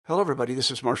Hello, everybody. This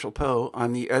is Marshall Poe.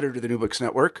 I'm the editor of the New Books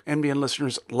Network. NBN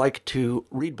listeners like to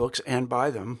read books and buy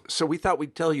them. So we thought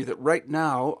we'd tell you that right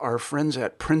now, our friends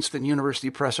at Princeton University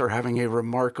Press are having a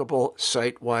remarkable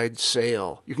site-wide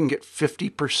sale. You can get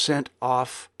 50%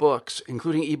 off books,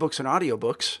 including ebooks and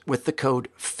audiobooks, with the code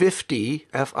 50,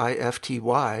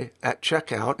 F-I-F-T-Y, at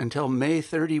checkout until May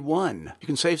 31. You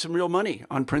can save some real money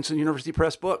on Princeton University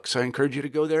Press books. I encourage you to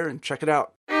go there and check it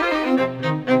out.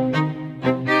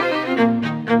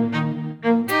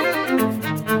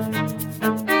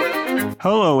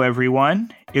 Hello,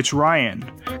 everyone. It's Ryan,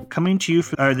 coming to you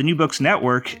from the New Books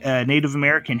Network, Native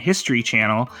American History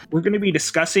channel. We're going to be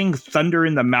discussing Thunder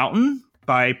in the Mountain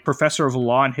by Professor of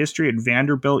Law and History at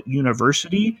Vanderbilt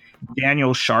University,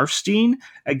 Daniel Sharfstein.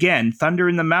 Again, Thunder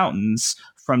in the Mountains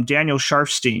from Daniel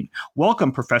Sharfstein.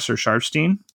 Welcome, Professor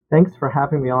Sharfstein. Thanks for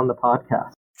having me on the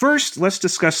podcast. First, let's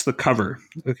discuss the cover,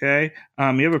 okay?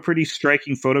 You have a pretty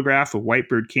striking photograph of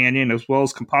Whitebird Canyon, as well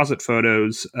as composite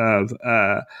photos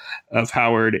of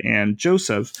Howard and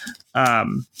Joseph.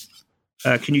 Can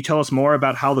you tell us more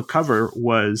about how the cover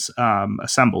was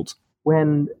assembled?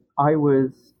 When I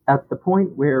was at the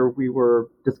point where we were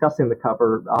discussing the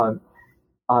cover,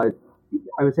 I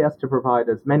was asked to provide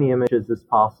as many images as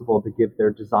possible to give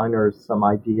their designers some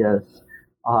ideas.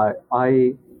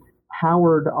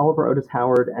 Oliver Otis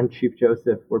Howard and Chief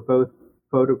Joseph were both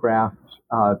photographed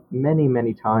many,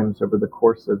 many times over the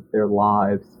course of their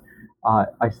lives.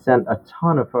 I sent a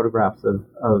ton of photographs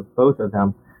of both of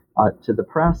them to the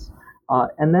press.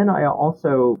 And then I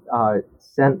also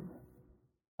sent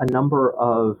a number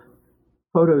of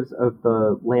photos of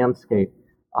the landscape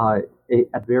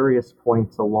at various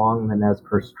points along the Nez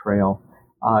Perce Trail.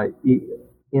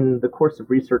 In the course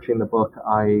of researching the book,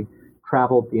 I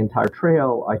traveled the entire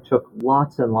trail. I took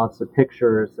lots and lots of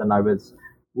pictures, and I was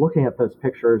looking at those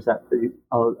pictures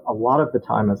a lot of the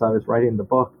time as I was writing the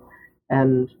book.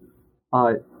 And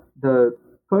the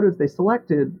photos they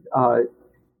selected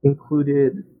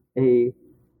included a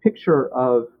picture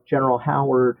of General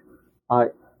Howard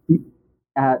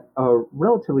at a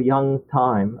relatively young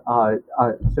time.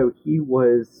 So he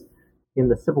was in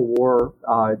the Civil War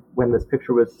when this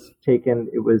picture was taken.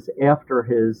 It was after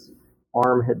his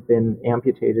arm had been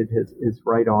amputated, his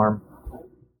right arm,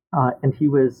 and he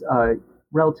was a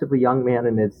relatively young man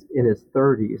in his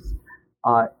 30s.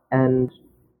 And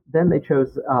then they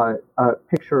chose a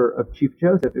picture of Chief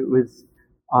Joseph. It was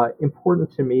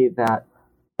important to me that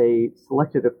they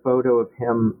selected a photo of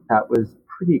him that was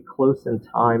pretty close in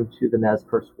time to the Nez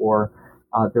Perce War.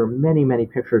 There are many, many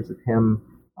pictures of him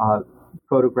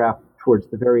photographed towards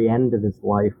the very end of his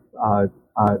life,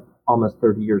 almost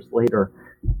 30 years later.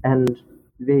 And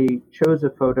they chose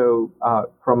a photo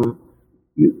from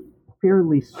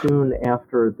fairly soon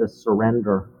after the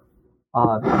surrender.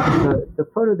 The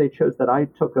photo they chose that I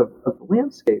took of the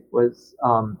landscape was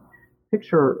a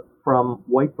picture from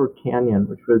Whitebird Canyon,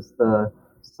 which was the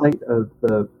site of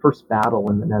the first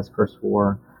battle in the Nez Perce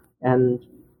War. And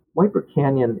Whitebird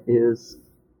Canyon is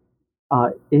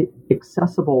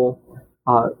accessible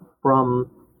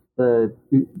from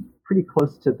pretty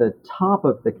close to the top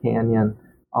of the canyon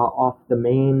off the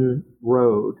main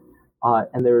road.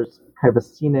 And there's kind of a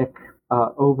scenic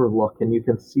overlook, and you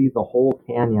can see the whole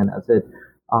canyon as it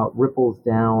ripples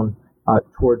down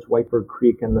towards Whitebird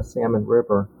Creek and the Salmon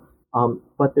River.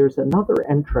 But there's another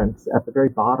entrance at the very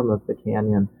bottom of the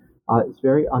canyon. It's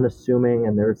very unassuming,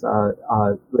 and there's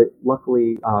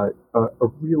luckily a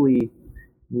really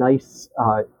nice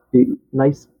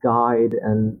guide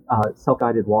and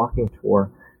self-guided walking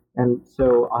tour. And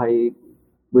so I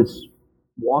was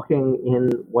walking in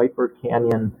Whitebird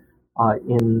Canyon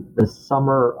in the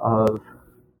summer of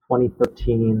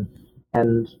 2013,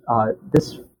 and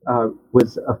this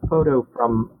was a photo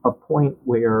from a point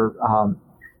where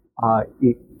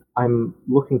I'm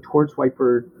looking towards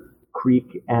Whitebird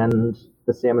Creek and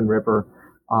the Salmon River.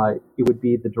 It would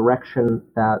be the direction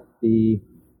that the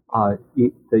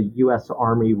U.S.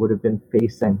 Army would have been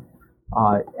facing,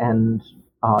 and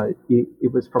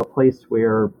it was from a place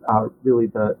where really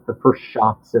the first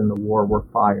shots in the war were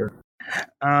fired.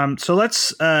 So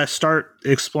let's start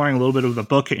exploring a little bit of the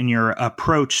book and your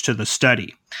approach to the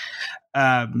study.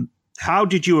 How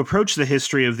did you approach the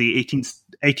history of the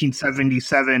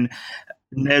 1877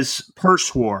 Nez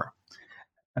Perce War?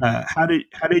 How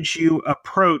did you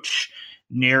approach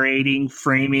narrating,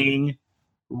 framing,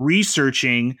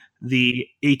 researching the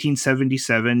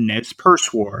 1877 Nez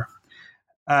Perce War?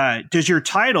 Does your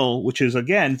title, which is,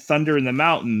 again, Thunder in the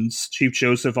Mountains, Chief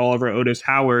Joseph, Oliver Otis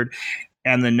Howard,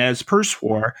 and the Nez Perce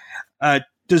War,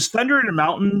 Does Thunder in the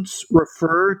Mountains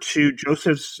refer to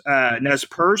Joseph's Nez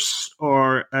Perce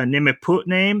or Nimiput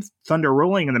name, Thunder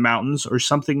Rolling in the Mountains, or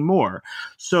something more?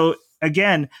 So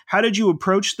again, how did you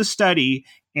approach the study,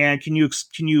 and can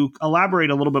you elaborate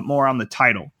a little bit more on the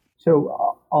title?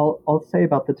 So I'll say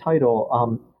about the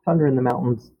title, Thunder in the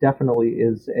Mountains definitely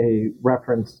is a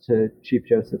reference to Chief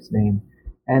Joseph's name,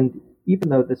 and even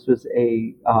though this was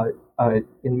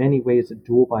in many ways a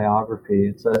dual biography,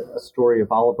 it's a story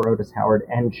of Oliver Otis Howard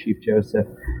and Chief Joseph.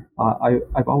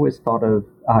 I've always thought of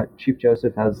Chief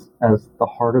Joseph as the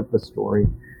heart of the story.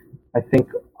 I think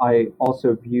I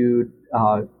also viewed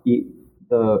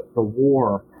the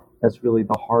war as really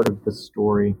the heart of the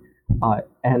story,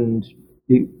 and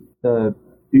the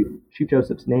Chief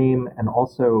Joseph's name, and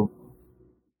also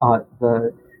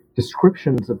the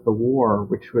descriptions of the war,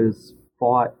 which was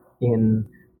fought in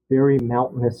very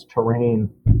mountainous terrain.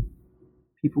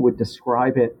 People would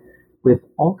describe it with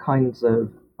all kinds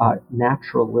of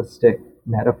naturalistic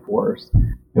metaphors.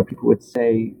 People would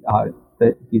say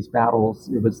that these battles,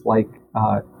 it was like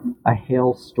a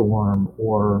hailstorm,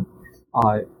 or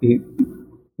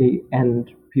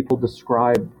and people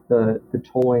described the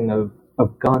tolling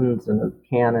of guns and of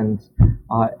cannons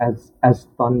as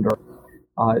thunder.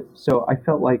 So I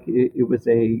felt like it was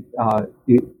a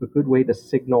good way to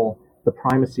signal the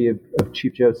primacy of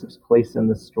Chief Joseph's place in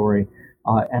this story,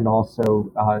 and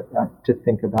also to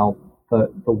think about the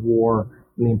war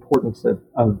and the importance of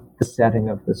the setting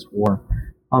of this war.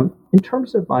 In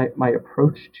terms of my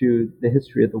approach to the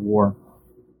history of the war,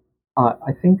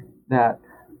 I think that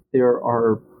there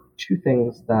are two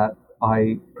things that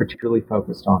I particularly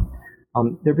focused on.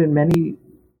 There have been many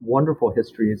wonderful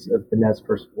histories of the Nez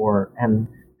Perce War, and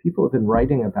people have been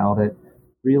writing about it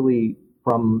really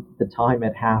from the time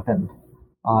it happened.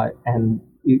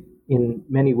 In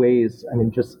many ways, I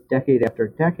mean, just decade after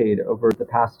decade over the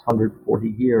past 140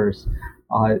 years,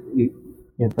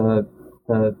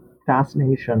 the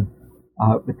fascination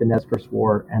with the Nez Perce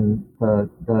War and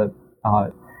the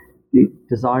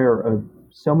desire of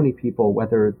so many people,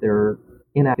 whether they're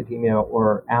in academia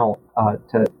or out,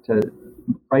 to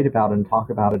write about it and talk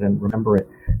about it and remember it,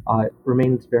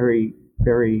 remains very,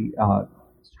 very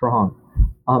strong.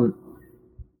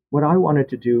 What I wanted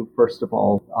to do, first of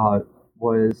all,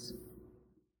 was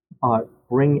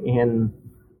bring in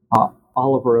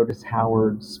Oliver Otis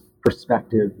Howard's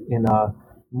perspective in a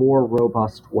more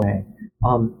robust way.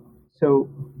 So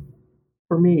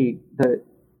for me, the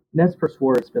Nez Perce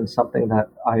War has been something that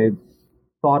I've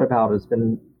thought about, has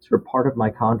been sort of part of my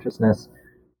consciousness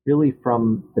really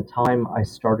from the time I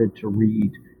started to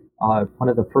read. One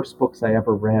of the first books I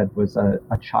ever read was a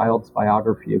child's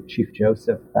biography of Chief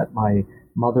Joseph that my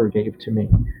mother gave to me.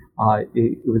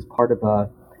 It was part of a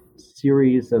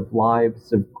series of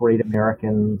lives of great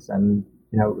Americans, and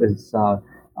it was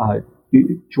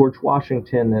George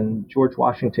Washington and George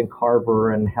Washington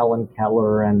Carver and Helen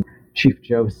Keller and Chief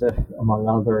Joseph, among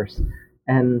others.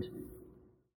 And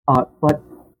but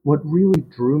what really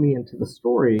drew me into the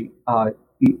story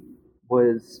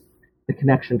was the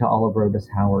connection to Oliver Otis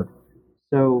Howard.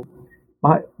 So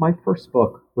my first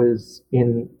book was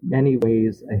in many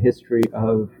ways a history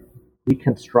of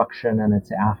Reconstruction and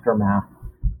its aftermath,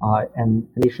 and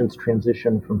the nation's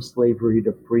transition from slavery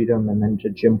to freedom and then to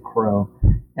Jim Crow.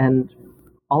 And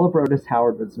Oliver Otis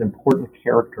Howard was an important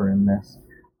character in this,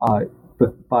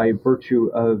 by virtue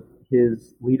of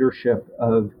his leadership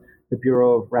of the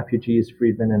Bureau of Refugees,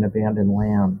 Freedmen, and Abandoned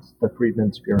Lands, the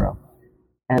Freedmen's Bureau.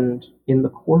 And in the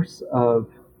course of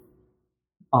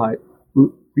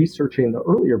researching the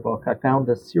earlier book, I found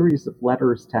a series of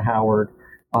letters to Howard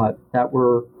that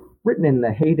were written in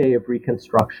the heyday of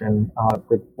Reconstruction,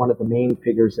 with one of the main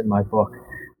figures in my book.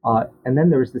 And then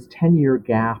there was this 10-year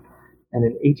gap, and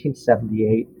in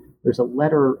 1878, there's a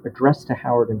letter addressed to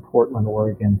Howard in Portland,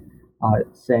 Oregon,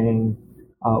 saying,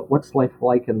 what's life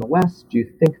like in the West? Do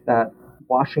you think that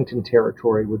Washington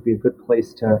Territory would be a good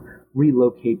place to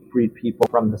relocate freed people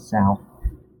from the South?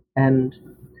 And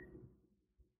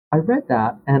I read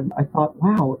that, and I thought,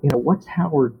 wow, what's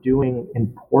Howard doing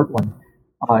in Portland?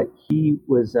 He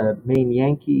was a Maine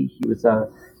Yankee. He was a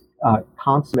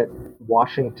consummate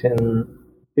Washington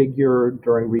figure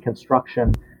during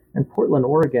Reconstruction. And Portland,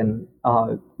 Oregon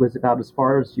was about as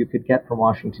far as you could get from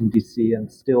Washington, D.C. and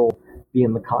still be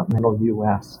in the continental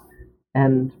U.S.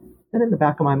 And then in the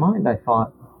back of my mind, I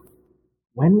thought,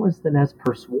 when was the Nez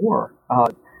Perce War?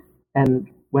 And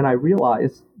when I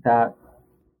realized that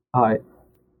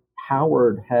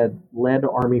Howard had led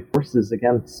Army forces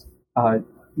against the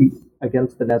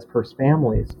Nez Perce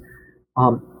families,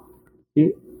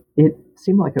 it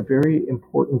seemed like a very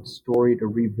important story to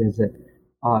revisit.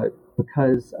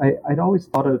 because I'd always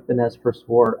thought of the Nez Perce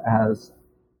War as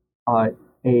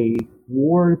a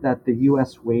war that the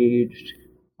U.S. waged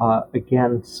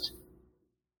against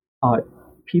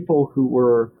people who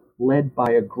were led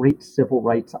by a great civil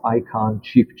rights icon,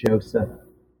 Chief Joseph.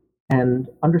 And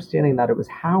understanding that it was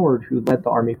Howard who led the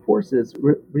Army forces,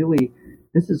 really,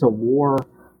 this is a war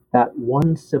that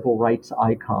one civil rights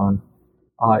icon,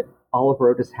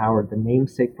 Oliver Otis Howard, the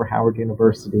namesake for Howard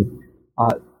University,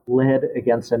 led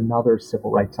against another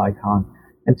civil rights icon.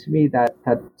 And to me, that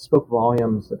spoke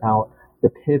volumes about the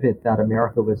pivot that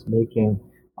America was making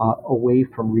away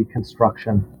from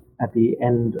Reconstruction at the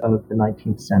end of the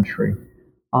 19th century.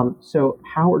 So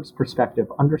Howard's perspective,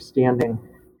 understanding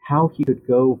how he could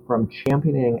go from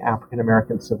championing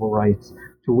African-American civil rights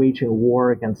to waging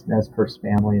war against Nez Perce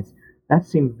families, that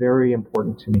seemed very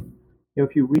important to me.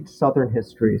 If you read Southern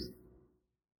histories,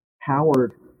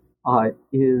 Howard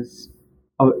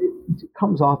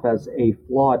comes off as a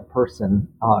flawed person,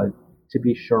 to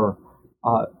be sure,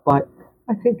 but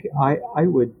I think I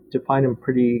would define him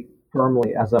pretty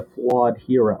firmly as a flawed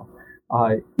hero.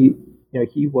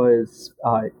 He was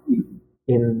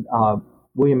in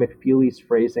William McFeely's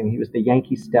phrasing, he was the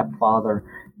Yankee stepfather.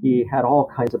 He had all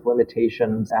kinds of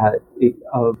limitations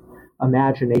of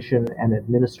imagination and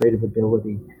administrative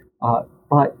ability,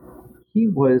 but he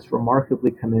was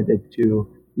remarkably committed to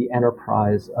the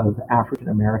enterprise of African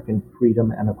American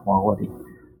freedom and equality.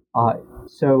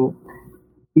 So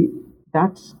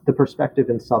that's the perspective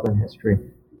in Southern history.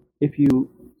 If you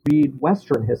read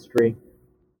Western history,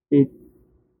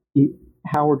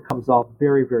 Howard comes off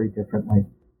very, very differently.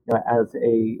 As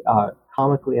a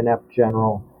comically inept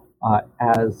general,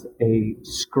 as a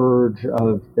scourge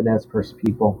of the Nez Perce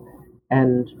people,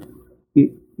 and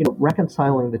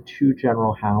reconciling the two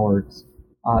General Howards,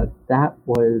 that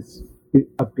was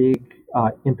a big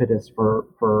impetus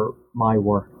for my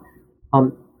work.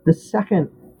 The second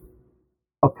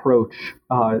approach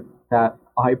that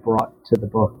I brought to the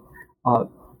book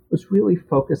was really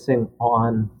focusing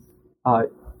on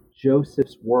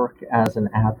Joseph's work as an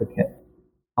advocate.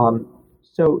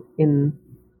 So in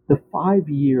the 5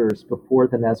 years before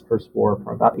the Nez Perce War,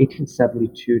 from about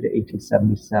 1872 to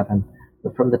 1877,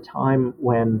 from the time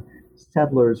when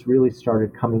settlers really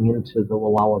started coming into the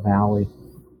Wallowa Valley,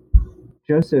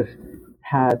 Joseph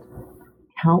had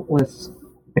countless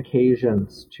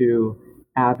occasions to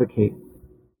advocate.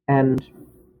 And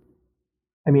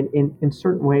I mean, in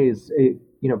certain ways,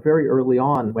 very early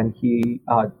on when he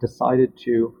decided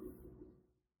to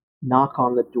knock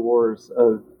on the doors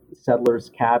of settlers'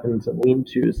 cabins and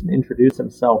lean-tos and introduce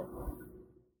himself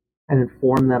and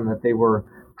inform them that they were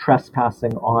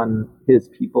trespassing on his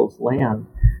people's land.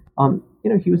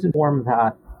 He was informed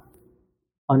that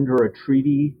under a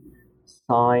treaty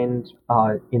signed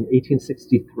in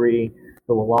 1863,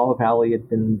 the Wallowa Valley had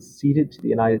been ceded to the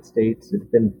United States. It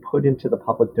had been put into the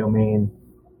public domain.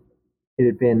 It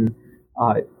had been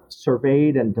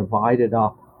surveyed and divided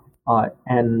up,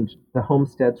 and the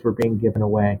homesteads were being given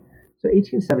away. So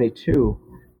 1872,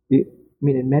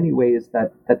 in many ways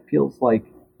that feels like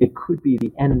it could be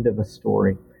the end of a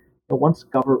story. But once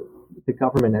the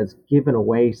government has given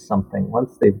away something,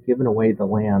 once they've given away the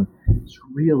land, it's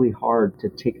really hard to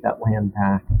take that land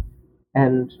back.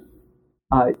 And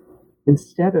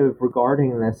instead of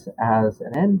regarding this as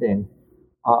an ending,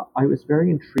 I was very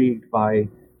intrigued by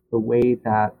the way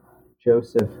that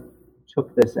Joseph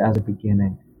took this as a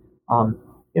beginning.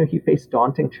 He faced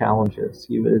daunting challenges.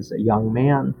 He was a young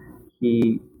man.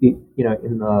 He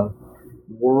in the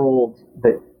world,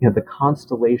 the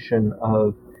constellation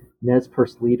of Nez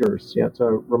Perce leaders, it's a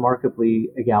remarkably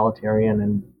egalitarian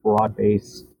and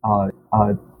broad-based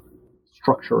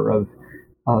structure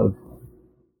of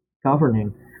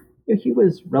governing. He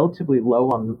was relatively low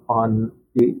on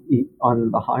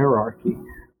the hierarchy.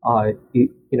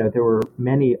 There were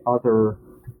many other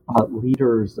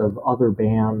leaders of other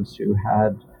bands who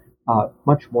had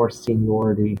much more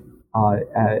seniority,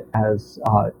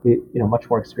 much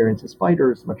more experience as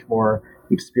fighters, much more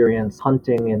experience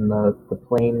hunting in the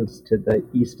plains to the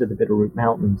east of the Bitterroot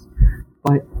Mountains.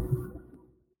 But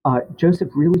Joseph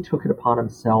really took it upon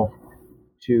himself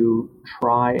to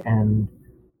try and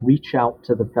reach out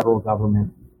to the federal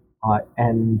government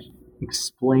and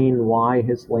explain why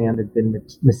his land had been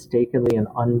mistakenly and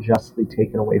unjustly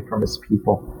taken away from his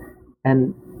people.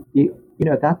 And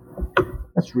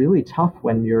that's really tough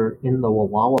when you're in the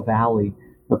Wallowa Valley,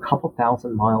 a couple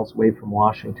thousand miles away from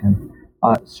Washington,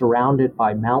 surrounded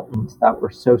by mountains that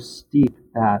were so steep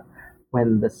that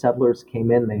when the settlers came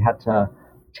in, they had to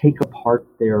take apart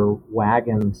their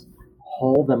wagons,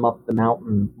 haul them up the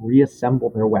mountain, reassemble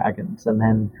their wagons, and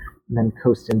then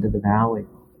coast into the valley.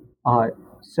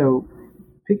 So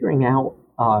figuring out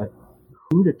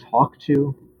who to talk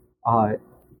to, uh,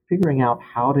 figuring out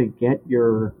how to get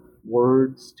your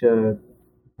words to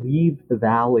leave the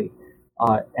valley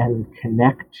and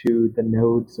connect to the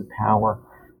nodes of power.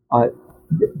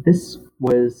 This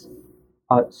was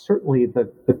certainly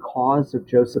the cause of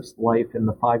Joseph's life in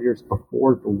the 5 years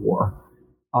before the war.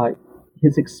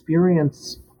 His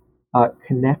experience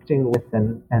connecting with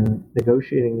and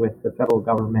negotiating with the federal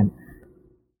government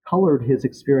colored his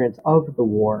experience of the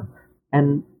war.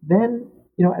 And then,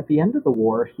 at the end of the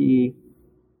war, he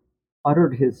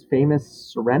uttered his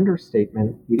famous surrender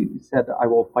statement. He said, "I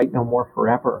will fight no more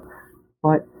forever."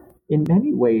 But in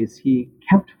many ways, he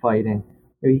kept fighting.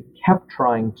 He kept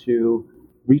trying to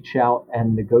reach out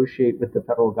and negotiate with the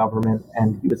federal government,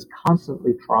 and he was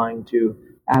constantly trying to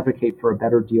advocate for a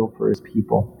better deal for his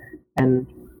people. And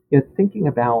thinking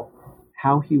about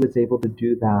how he was able to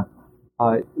do that,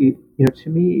 to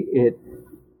me, it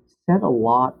said a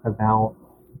lot about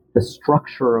the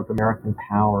structure of American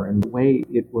power and the way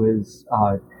it was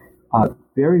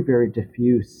very, very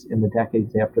diffuse in the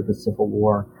decades after the Civil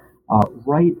War,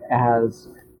 right as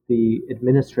the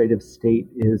administrative state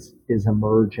is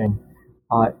emerging.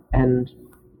 And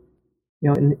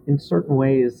in certain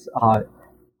ways,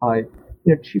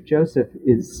 Chief Joseph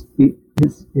is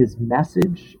his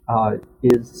message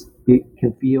it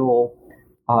can feel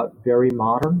very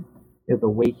modern. The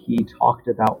way he talked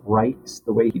about rights,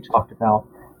 the way he talked about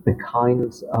the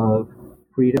kinds of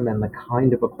freedom and the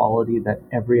kind of equality that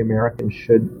every American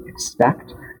should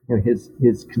expect.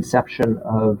 His conception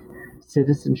of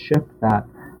citizenship that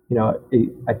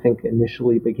I think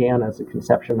initially began as a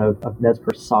conception of Nez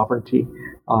Perce sovereignty,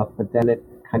 but then it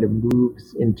kind of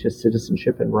moves into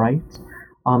citizenship and rights.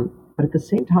 But at the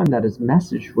same time that his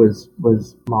message was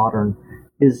modern,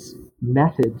 his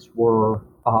methods were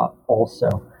also.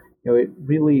 It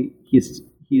really he's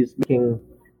making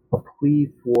a plea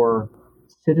for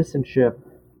citizenship,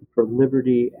 for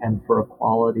liberty, and for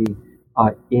equality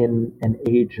in an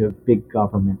age of big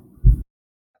government.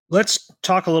 Let's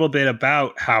talk a little bit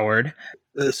about Howard.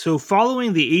 So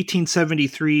following the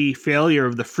 1873 failure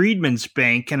of the Freedmen's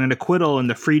Bank and an acquittal in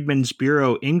the Freedmen's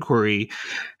Bureau inquiry,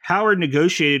 Howard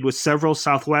negotiated with several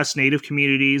Southwest Native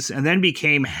communities and then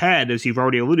became head, as you've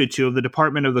already alluded to, of the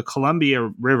Department of the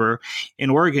Columbia River in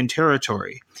Oregon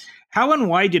Territory. How and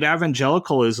why did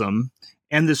evangelicalism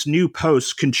and this new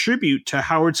post contribute to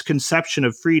Howard's conception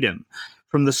of freedom?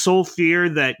 From the sole fear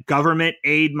that government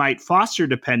aid might foster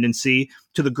dependency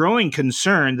to the growing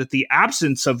concern that the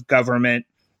absence of government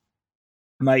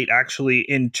might actually,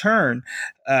 in turn,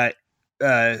 in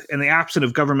the absence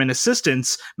of government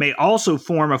assistance, may also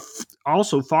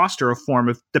foster a form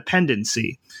of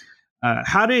dependency.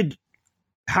 How did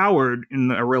Howard,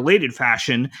 in a related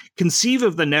fashion, conceive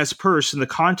of the Nez Perce in the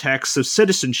context of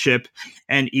citizenship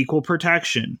and equal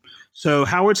protection? So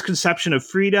Howard's conception of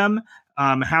freedom,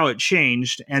 how it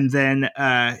changed, and then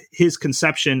his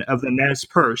conception of the Nez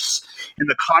Perce in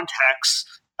the context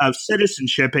of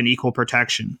citizenship and equal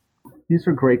protection. These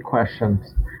are great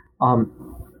questions.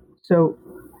 So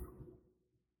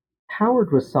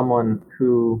Howard was someone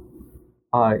who,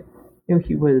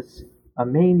 he was a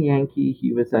Maine Yankee.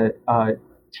 He was a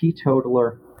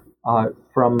teetotaler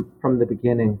from the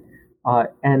beginning,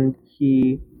 and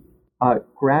he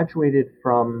graduated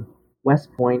from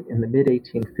West Point in the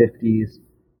mid-1850s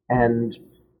and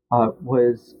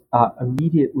was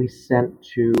immediately sent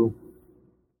to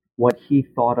what he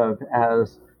thought of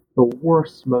as the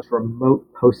worst, most remote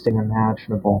posting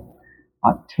imaginable,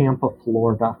 Tampa,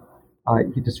 Florida.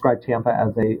 He described Tampa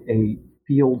as a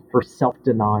field for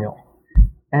self-denial.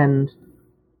 And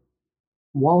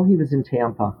while he was in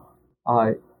Tampa,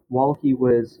 while he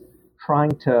was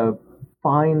trying to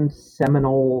find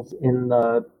Seminoles in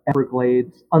the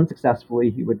Everglades unsuccessfully,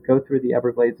 he would go through the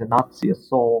Everglades and not see a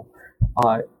soul,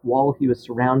 while he was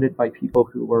surrounded by people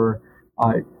who were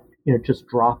just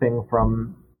dropping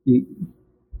from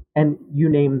and you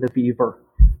name the fever,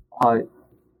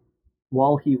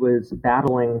 while he was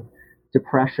battling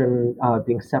depression,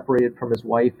 being separated from his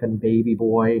wife and baby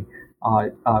boy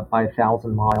by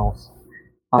 1,000 miles.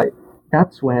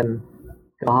 That's when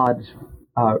God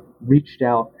reached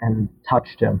out and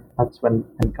touched him. That's when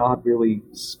God really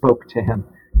spoke to him.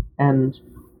 And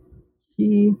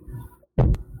he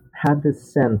had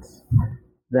this sense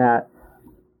that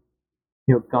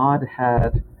God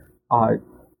had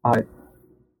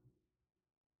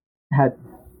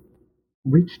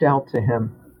reached out to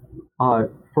him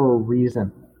for a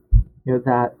reason.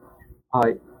 That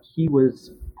he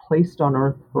was placed on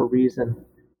earth for a reason,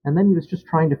 and then he was just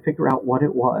trying to figure out what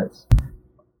it was.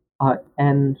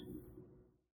 And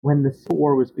when the Civil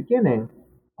War was beginning,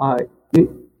 uh, it,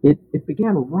 it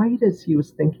began right as he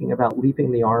was thinking about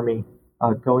leaving the army,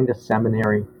 going to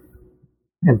seminary,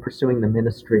 and pursuing the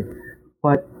ministry.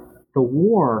 But the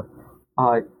war,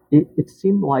 it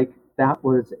seemed like that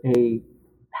was a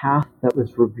path that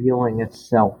was revealing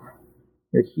itself.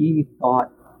 He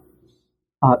thought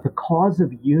the cause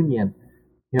of union,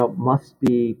 must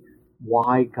be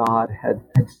why God had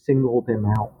singled him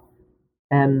out.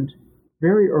 And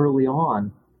very early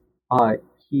on,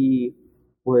 he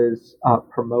was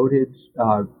promoted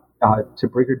to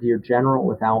brigadier general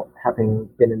without having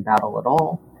been in battle at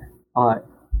all.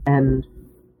 And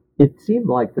it seemed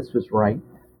like this was right.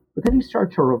 But then he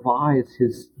started to revise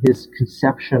his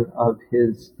conception of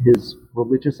his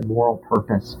religious and moral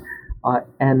purpose.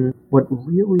 And what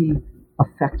really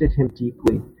affected him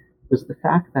deeply was the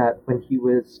fact that when he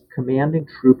was commanding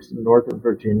troops in Northern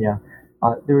Virginia,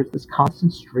 there was this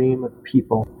constant stream of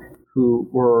people who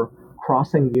were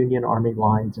crossing Union Army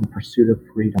lines in pursuit of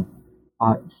freedom.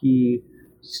 He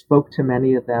spoke to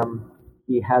many of them.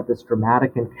 He had this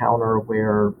dramatic encounter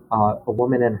where a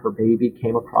woman and her baby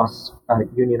came across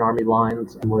Union Army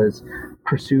lines and was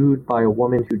pursued by a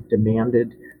woman who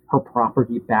demanded her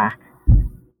property back.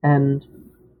 And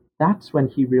that's when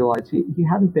he realized he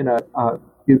hadn't been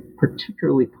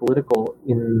particularly political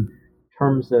in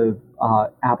terms of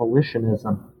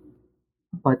abolitionism.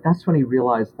 But that's when he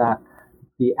realized that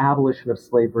the abolition of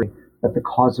slavery, that the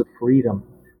cause of freedom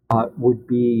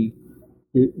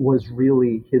it was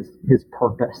really his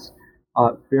purpose.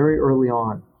 Very early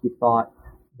on, he thought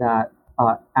that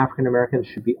African Americans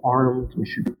should be armed and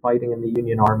should be fighting in the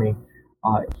Union Army.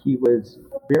 He was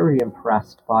very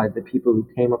impressed by the people who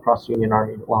came across Union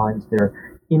Army lines,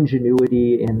 their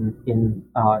ingenuity in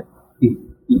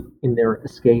their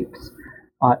escapes,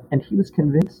 and he was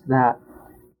convinced that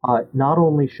not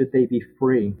only should they be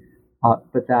free,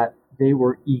 but that they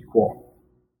were equal.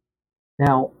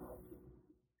 Now,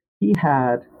 he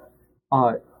had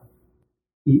a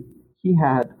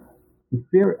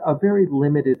very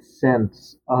limited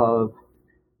sense of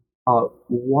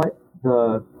what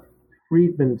the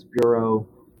Freedmen's Bureau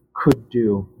could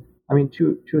do. I mean,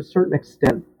 to a certain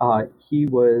extent, he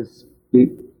couldn't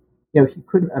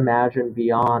imagine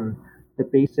beyond the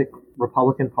basic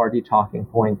Republican Party talking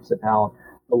points about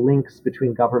the links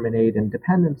between government aid and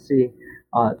dependency,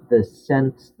 the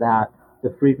sense that the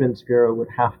Freedmen's Bureau would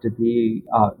have to be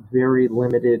very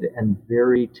limited and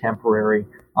very temporary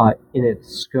in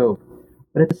its scope.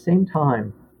 But at the same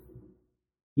time,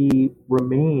 he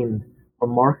remained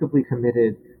remarkably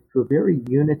committed to a very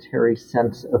unitary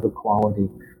sense of equality.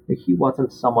 He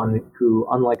wasn't someone who,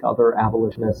 unlike other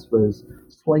abolitionists, was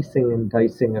slicing and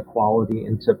dicing equality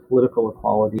into political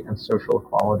equality and social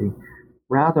equality.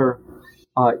 Rather,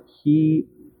 he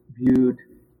viewed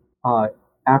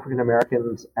African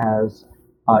Americans as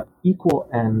equal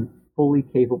and fully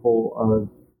capable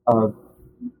of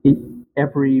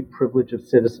every privilege of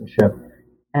citizenship.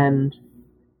 And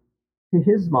to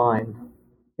his mind,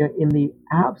 in the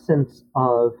absence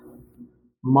of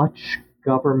much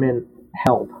government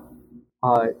help,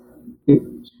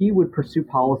 he would pursue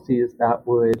policies that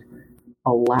would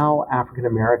allow African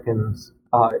Americans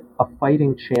a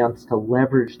fighting chance to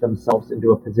leverage themselves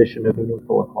into a position of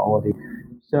meaningful equality.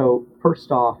 So,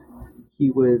 first off,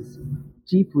 he was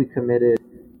deeply committed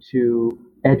to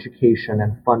education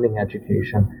and funding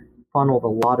education, funneled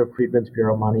a lot of Freedmen's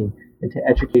Bureau money into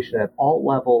education at all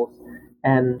levels,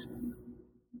 and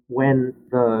when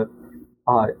a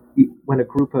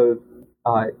group of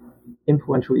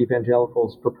influential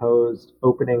evangelicals proposed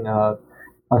opening a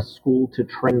school to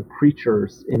train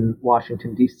preachers in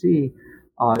Washington, D.C.,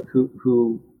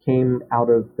 who came out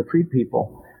of the freed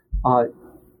people,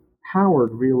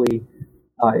 Howard really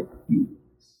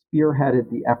spearheaded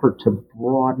the effort to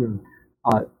broaden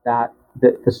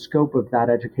the scope of that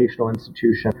educational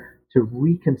institution, to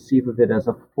reconceive of it as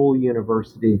a full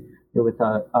university, with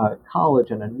a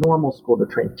college and a normal school to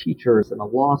train teachers, and a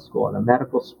law school and a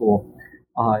medical school.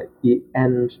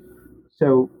 And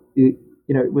so, it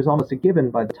was almost a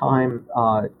given by the time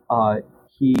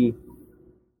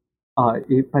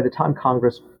by the time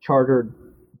Congress chartered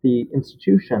the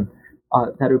institution,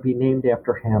 that it would be named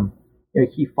after him.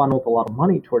 He funneled a lot of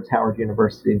money towards Howard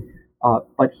University,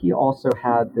 but he also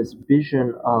had this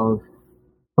vision of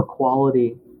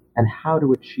equality and how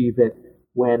to achieve it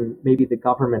when maybe the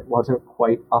government wasn't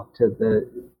quite up to the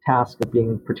task of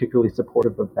being particularly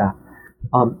supportive of that.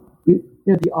 The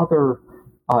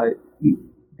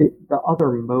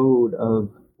other mode of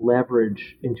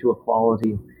leverage into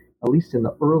equality, at least in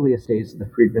the earliest days of the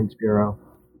Freedmen's Bureau,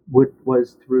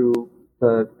 was through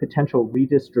the potential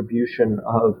redistribution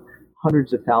of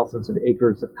hundreds of thousands of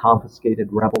acres of confiscated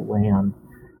rebel land.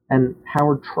 And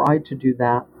Howard tried to do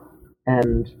that,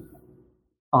 and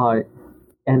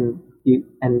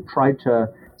tried to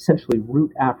essentially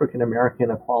root African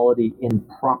American equality in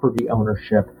property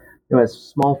ownership. As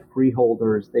small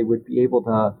freeholders, they would be able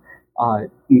to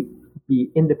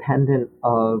be independent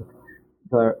of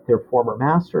their former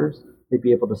masters. They'd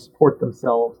be able to support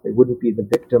themselves. They wouldn't be the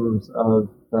victims of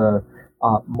the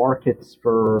markets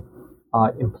for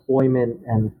employment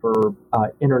and for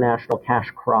international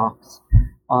cash crops.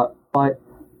 But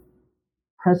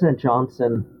President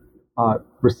Johnson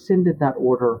rescinded that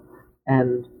order,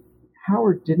 and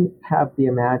Howard didn't have the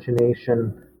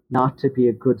imagination not to be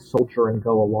a good soldier and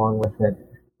go along with it.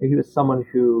 He was someone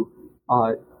who,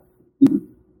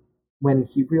 when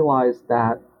he realized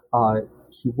that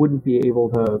he wouldn't be able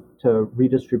to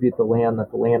redistribute the land,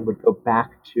 that the land would go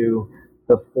back to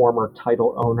the former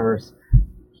title owners,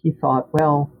 he thought,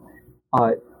 well,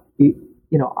 I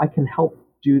can help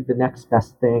do the next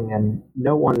best thing, and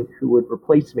no one who would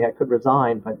replace me, I could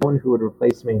resign, but no one who would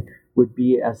replace me would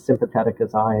be as sympathetic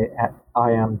as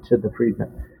I am to the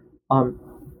freedmen.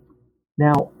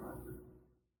 Now,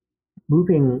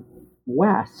 moving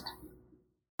west,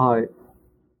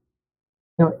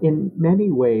 in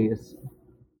many ways,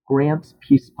 Grant's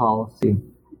peace policy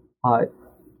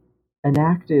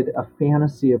enacted a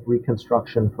fantasy of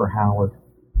Reconstruction for Howard.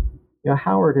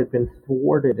 Howard had been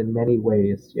thwarted in many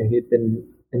ways. He had been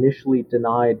initially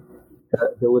denied the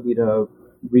ability to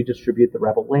redistribute the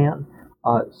rebel land,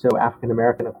 so African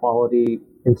American equality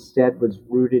instead was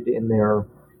rooted in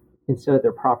instead of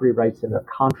their property rights, in their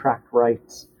contract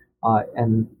rights,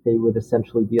 and they would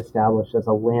essentially be established as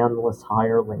a landless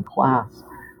hireling class.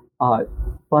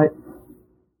 But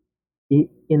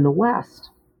in the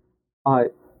West,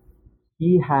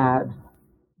 he had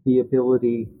the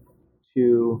ability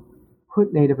to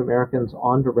put Native Americans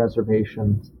onto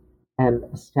reservations and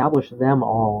establish them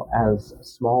all as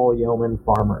small yeoman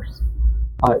farmers,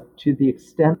 to the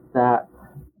extent that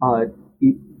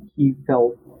he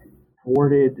felt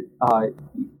thwarted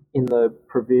in the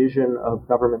provision of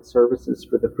government services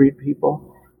for the freed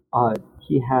people.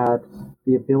 He had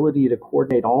the ability to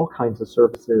coordinate all kinds of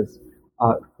services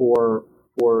for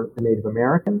the Native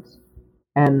Americans,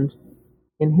 and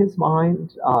in his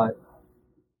mind,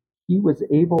 he was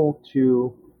able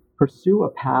to pursue a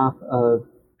path of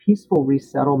peaceful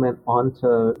resettlement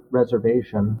onto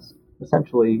reservations.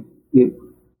 Essentially,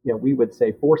 we would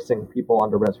say forcing people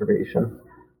onto reservations.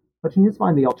 But in his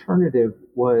mind, the alternative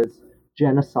was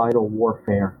genocidal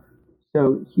warfare.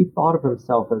 So he thought of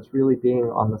himself as really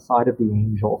being on the side of the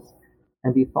angels.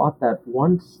 And he thought that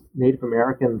once Native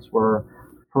Americans were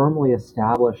firmly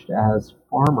established as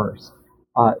farmers,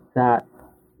 that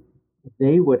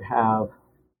they would have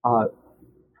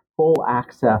full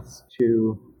access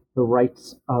to the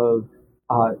rights of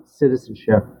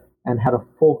citizenship and had a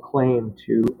full claim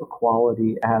to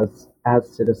equality as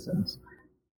citizens.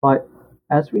 But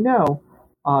as we know,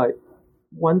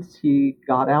 once he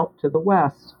got out to the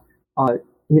West,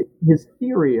 his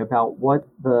theory about what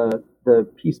the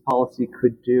peace policy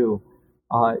could do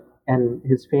and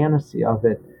his fantasy of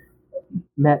it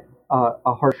met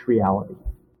a harsh reality.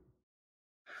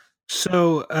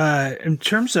 So, in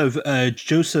terms of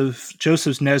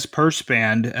Joseph's Nez Perce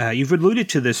band, you've alluded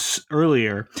to this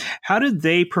earlier. How did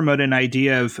they promote an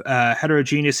idea of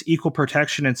heterogeneous equal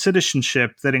protection and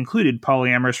citizenship that included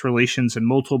polyamorous relations and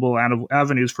multiple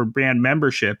avenues for band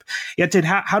membership? Yet,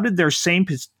 how did their same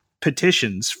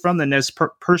petitions from the Nez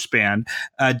Perce band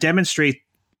demonstrate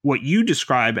what you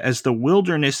describe as the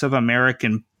wilderness of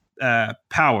American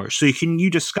power? So can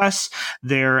you discuss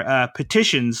their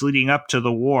petitions leading up to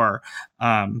the war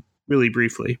really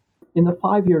briefly? In the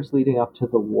 5 years leading up to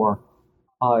the war,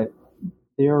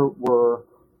 there were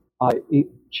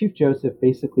Chief Joseph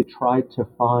basically tried to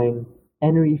find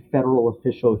any federal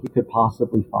official he could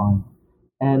possibly find.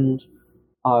 And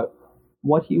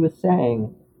what he was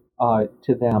saying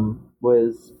to them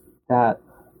was that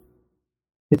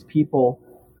his people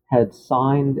had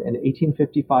signed an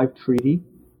 1855 treaty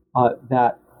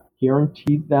that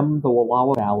guaranteed them the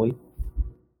Wallowa Valley,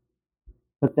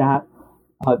 but that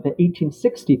the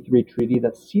 1863 treaty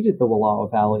that ceded the Wallowa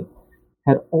Valley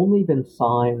had only been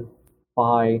signed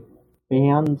by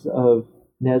bands of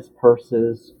Nez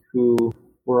Perces who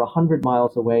were 100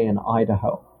 miles away in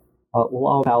Idaho.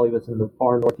 Wallowa Valley was in the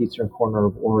far northeastern corner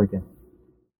of Oregon.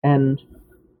 And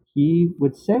he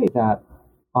would say that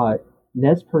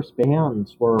Nez Perce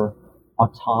bands were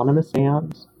autonomous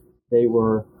bands. They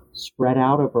were spread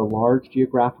out over a large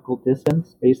geographical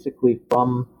distance, basically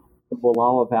from the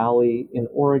Wallowa Valley in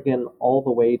Oregon all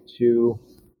the way to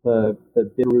the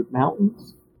Bitterroot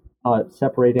Mountains,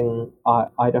 separating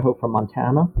Idaho from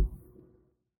Montana,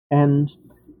 and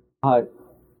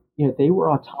they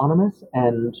were autonomous,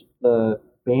 and the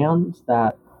bands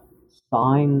that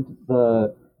signed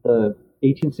the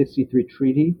 1863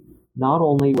 treaty, not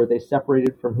only were they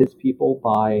separated from his people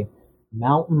by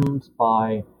mountains,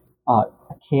 by a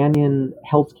canyon,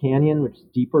 Hell's Canyon, which is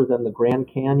deeper than the Grand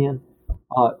Canyon,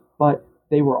 but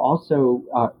they were also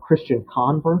Christian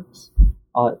converts.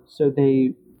 So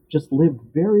they just lived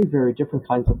very, very different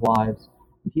kinds of lives.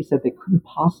 He said they couldn't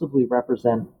possibly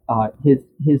represent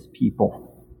his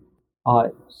people.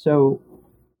 So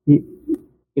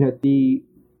the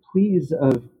pleas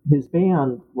of his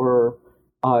band were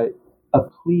a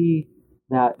plea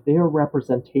that their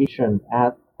representation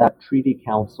at that treaty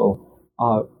council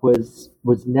was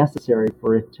necessary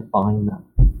for it to bind them.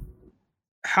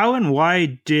 How and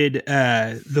why did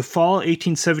the fall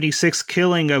 1876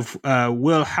 killing of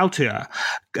Will Hautia,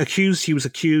 he was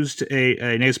accused,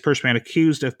 a Nez Perce man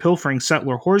accused of pilfering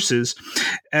settler horses,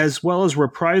 as well as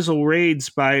reprisal raids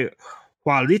by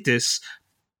Hualitis,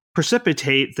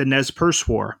 precipitate the Nez Perce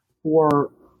War?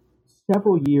 For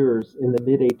several years in the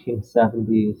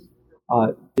mid-1870s,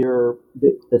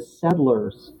 the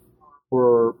settlers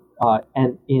were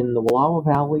and in the Wallowa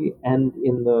Valley and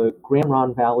in the Grand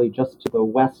Ronde Valley, just to the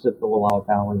west of the Wallowa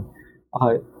Valley,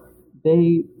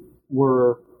 they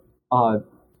were,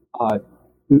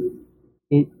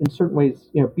 in certain ways,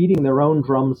 beating their own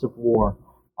drums of war,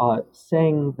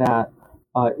 saying that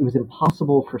it was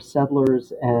impossible for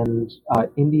settlers and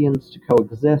Indians to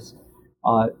coexist.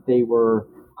 They were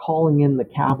calling in the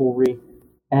cavalry,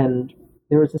 and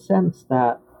there was a sense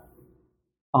that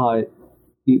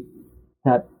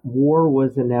that war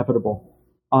was inevitable.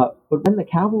 But when the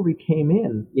cavalry came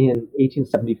in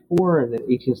 1874 and then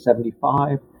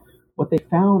 1875, what they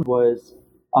found was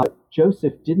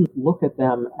Joseph didn't look at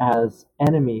them as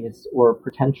enemies or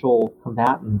potential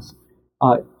combatants.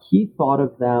 He thought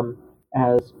of them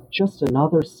as just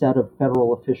another set of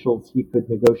federal officials he could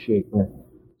negotiate with.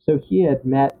 So he had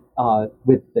met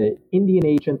with the Indian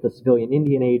agent, the civilian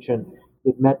Indian agent. He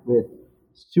had met with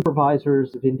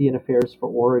supervisors of Indian affairs for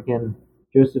Oregon.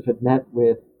 Joseph had met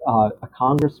with a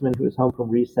congressman who was home from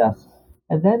recess,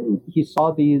 and then he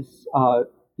saw these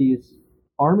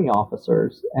army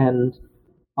officers, and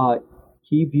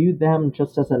he viewed them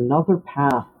just as another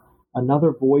path,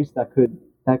 another voice that could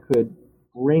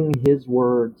bring his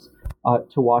words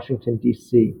to Washington,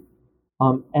 D.C.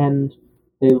 And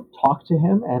they talked to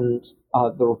him, and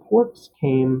the reports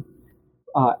came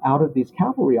out of these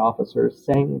cavalry officers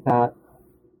saying that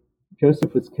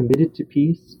Joseph was committed to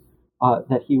peace,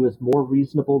 that he was more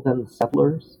reasonable than the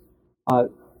settlers. At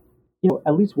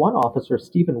least one officer,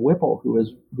 Stephen Whipple, who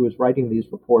was writing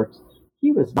these reports,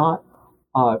 he was not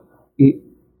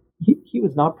he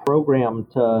was not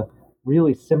programmed to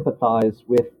really sympathize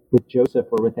with Joseph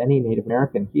or with any Native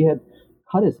American. He had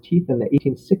cut his teeth in the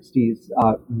 1860s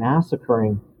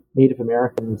massacring Native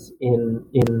Americans in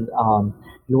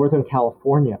Northern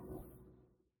California.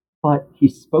 But he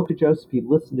spoke to Joseph, he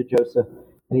listened to Joseph,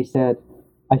 and he said,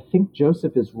 I think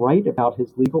Joseph is right about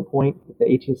his legal point with the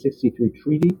 1863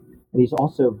 treaty, and he's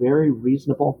also very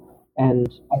reasonable.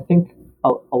 And I think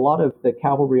a lot of the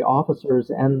cavalry officers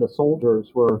and the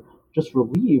soldiers were just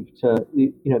relieved to,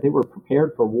 they were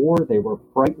prepared for war, they were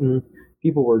frightened,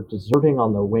 people were deserting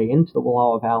on their way into the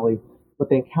Wallowa Valley, but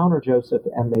they encountered Joseph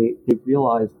and they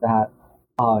realized that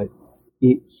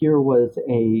here was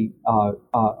a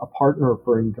partner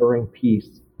for enduring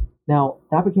peace. Now,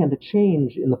 that began to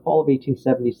change in the fall of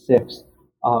 1876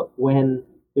 when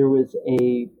there was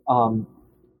a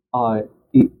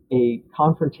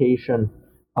confrontation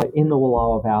in the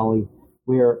Wallowa Valley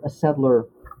where a settler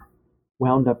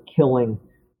wound up killing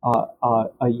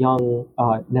a young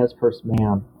Nez Perce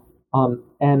man.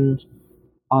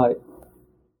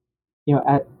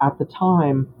 At the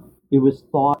time, it was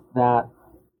thought that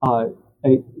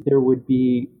there would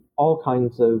be all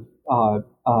kinds of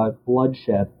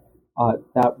bloodshed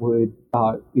that would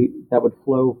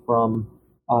flow from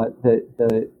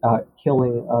the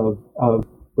killing of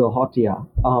Will Hautia.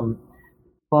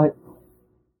 But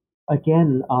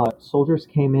again, soldiers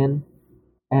came in,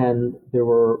 and there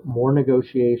were more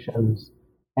negotiations,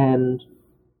 and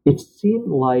it seemed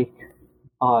like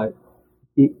while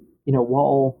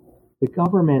the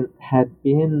government had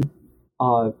been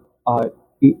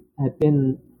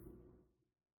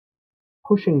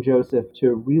pushing Joseph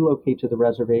to relocate to the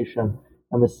reservation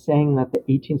and was saying that the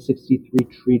 1863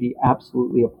 treaty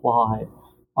absolutely applied,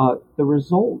 the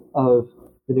result of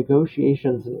the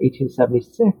negotiations in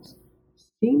 1876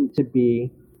 seemed to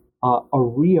be a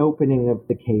reopening of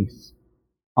the case.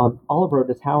 Oliver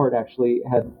Otis Howard actually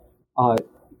had,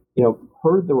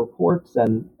 heard the reports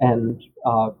and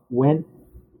went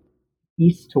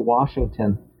east to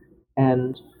Washington,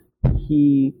 and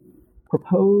he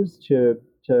proposed to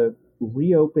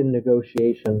reopen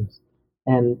negotiations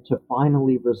and to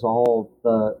finally resolve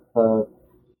the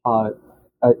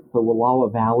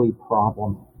Wallowa Valley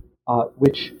problem,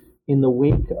 which in the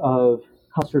wake of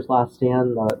Custer's Last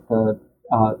Stand, the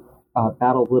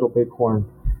Battle of Little Bighorn,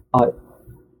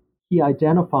 he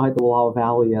identified the Wallowa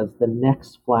Valley as the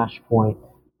next flashpoint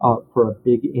for a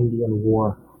big Indian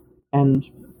war. And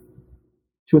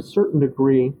to a certain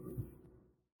degree,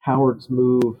 Howard's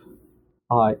move,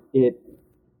 it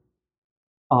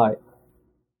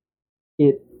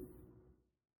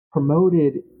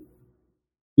promoted,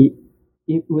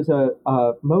 it was a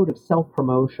mode of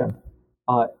self-promotion,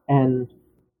 and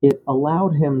it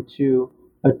allowed him to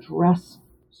address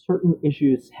certain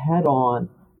issues head-on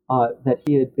that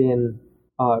he had been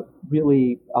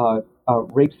really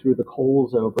raked through the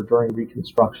coals over during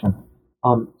Reconstruction.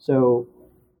 A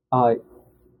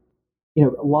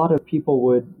lot of people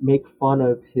would make fun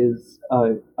of his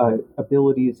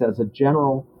abilities as a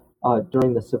general.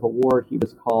 During the Civil War, he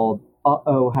was called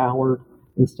Uh-Oh Howard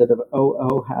instead of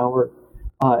O.O. Howard.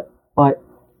 But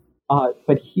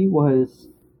he was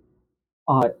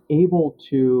able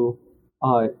to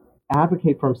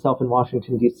advocate for himself in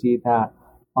Washington, D.C., that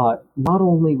not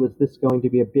only was this going to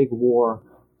be a big war,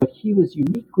 but he was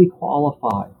uniquely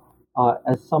qualified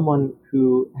as someone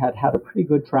who had had a pretty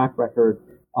good track record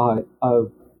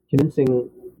of convincing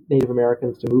Native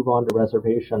Americans to move on to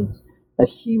reservations, that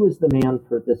he was the man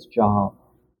for this job.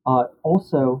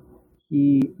 Also,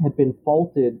 he had been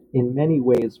faulted in many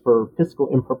ways for fiscal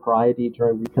impropriety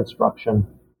during Reconstruction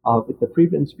with the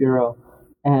Freedmen's Bureau,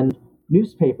 and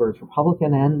newspapers,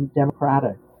 Republican and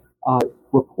Democratic,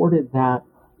 reported that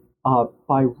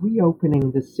by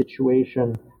reopening this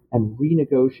situation and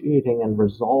renegotiating and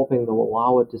resolving the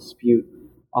Wallowa dispute,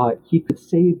 he could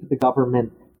save the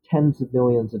government tens of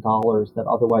millions of dollars that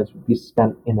otherwise would be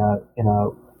spent in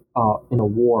a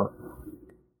war.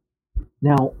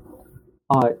 Now,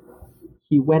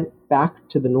 he went back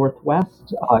to the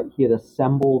Northwest. He had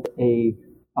assembled a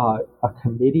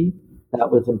committee that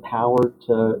was empowered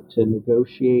to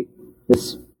negotiate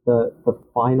the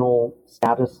final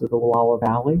status of the Wallowa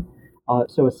Valley.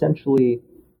 So essentially,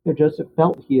 Joseph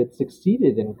felt he had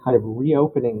succeeded in kind of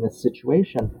reopening this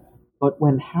situation. But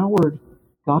when Howard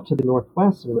got to the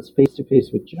Northwest and was face to face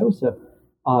with Joseph,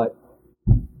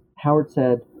 Howard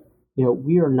said,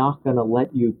 we are not going to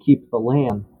let you keep the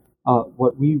land.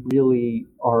 What we really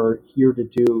are here to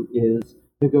do is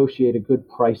negotiate a good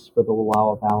price for the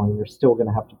Wallowa Valley, and you're still going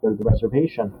to have to go to the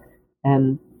reservation.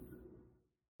 And,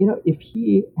 if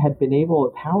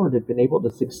Howard had been able to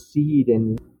succeed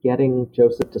in getting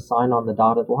Joseph to sign on the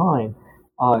dotted line,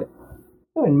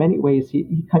 in many ways,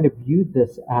 he kind of viewed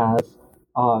this as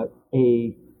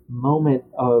a moment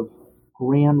of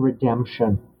grand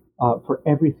redemption for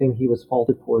everything he was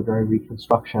faulted for during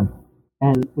Reconstruction.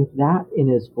 And with that in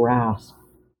his grasp,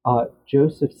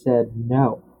 Joseph said,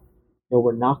 no,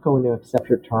 we're not going to accept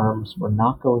your terms. We're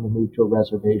not going to move to a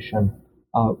reservation.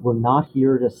 We're not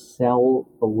here to sell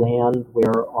the land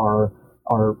where our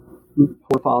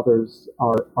forefathers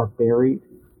are buried.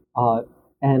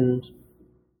 And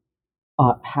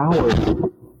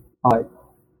Howard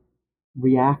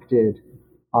reacted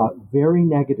very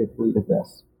negatively to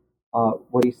this.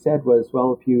 What he said was,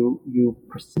 well, if you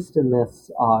persist in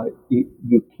this,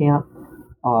 you can't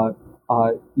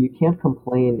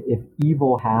complain if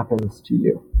evil happens to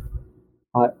you.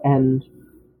 And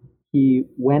he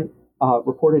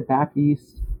reported back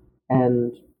east,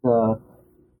 and the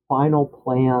final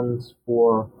plans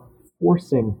for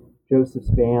forcing Joseph's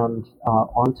band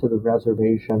onto the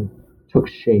reservation took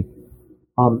shape.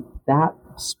 That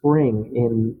spring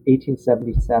in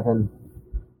 1877,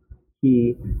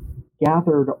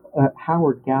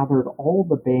 Howard gathered all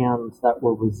the bands that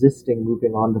were resisting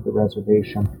moving onto the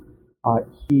reservation.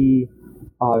 He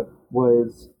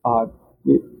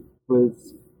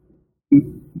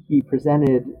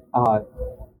presented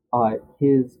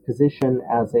his position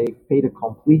as a fait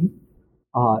accompli.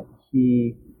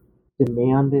 He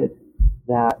demanded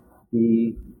that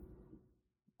the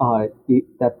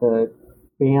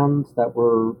bands that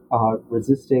were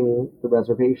resisting the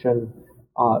reservation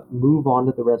move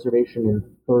onto the reservation in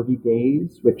 30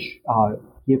 days, which,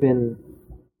 given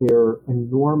their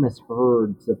enormous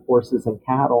herds of horses and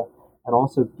cattle, and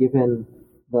also given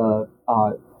the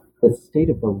state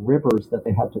of the rivers that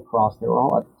they had to cross, they were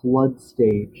all at flood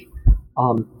stage.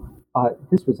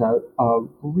 This was a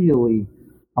really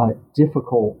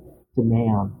difficult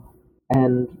demand.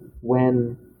 And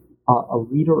when a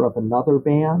leader of another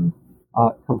band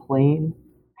complained,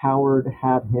 Howard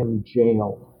had him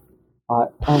jailed.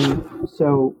 And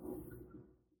so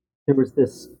there was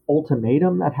this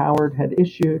ultimatum that Howard had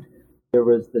issued. There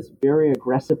was this very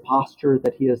aggressive posture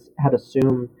that he had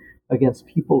assumed against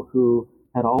people who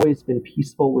had always been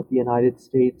peaceful with the United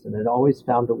States and had always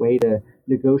found a way to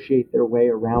negotiate their way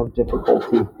around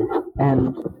difficulty.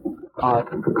 And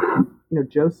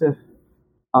Joseph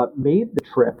made the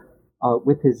trip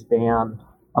with his band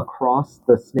across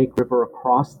the Snake River,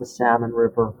 across the Salmon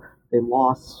River. They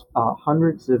lost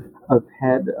hundreds of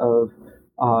head of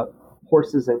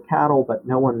horses and cattle, but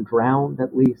no one drowned,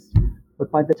 at least.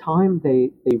 But by the time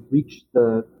they reached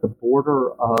the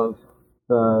border of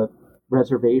the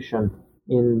reservation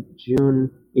in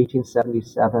June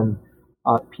 1877,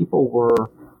 people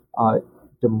were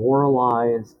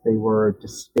demoralized, they were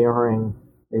despairing,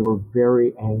 they were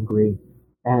very angry,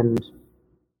 and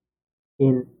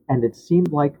it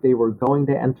seemed like they were going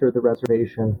to enter the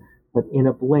reservation, but in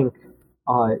a blink,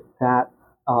 that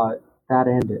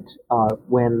ended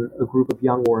when a group of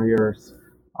young warriors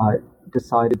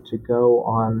decided to go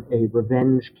on a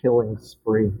revenge killing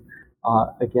spree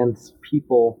against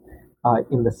people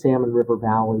in the Salmon River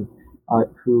Valley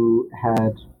who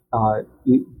had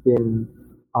been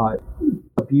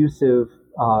abusive,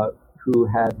 who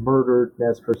had murdered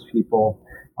Nez Perce people,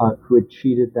 who had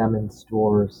cheated them in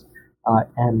stores,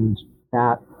 and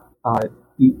that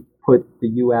put the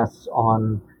U.S.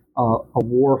 on a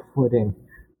war footing,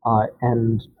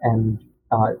 and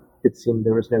it seemed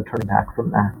there was no turning back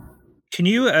from that. Can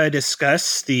you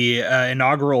discuss the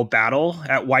inaugural battle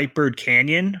at Whitebird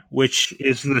Canyon, which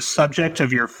is the subject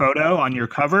of your photo on your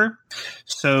cover?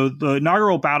 So the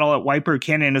inaugural battle at Whitebird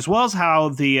Canyon, as well as how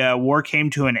the war came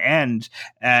to an end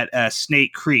at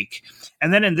Snake Creek.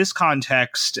 And then in this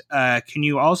context, can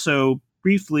you also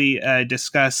briefly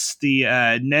discuss the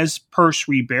Nez Perce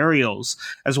reburials,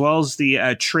 as well as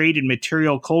the trade in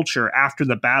material culture after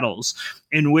the battles,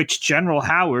 in which General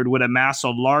Howard would amass a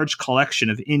large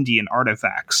collection of Indian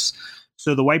artifacts.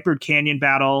 So the Whitebird Canyon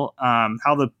battle,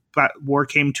 how the war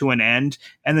came to an end,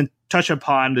 and then touch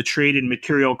upon the trade in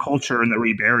material culture and the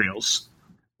reburials.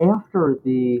 After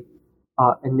the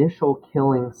initial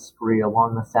killing spree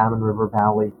along the Salmon River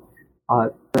Valley,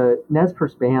 the Nez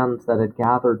Perce bands that had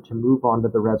gathered to move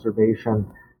onto the reservation,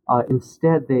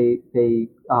 instead they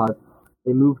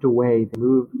moved away. They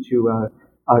moved to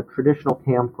a traditional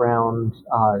campground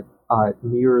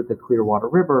near the Clearwater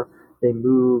River. They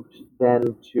moved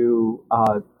then to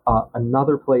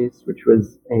another place, which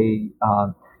was a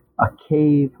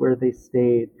cave where they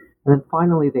stayed, and then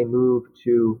finally they moved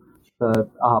to the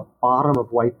bottom of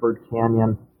Whitebird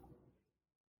Canyon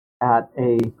at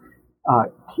a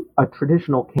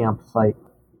traditional campsite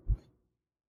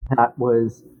that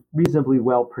was reasonably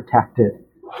well protected,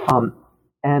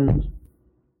 and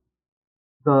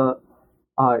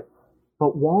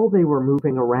but while they were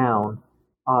moving around,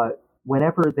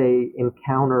 whenever they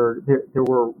encountered, there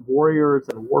were warriors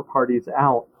and war parties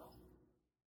out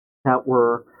that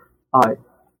were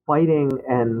fighting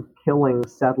and killing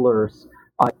settlers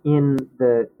in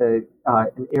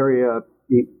an area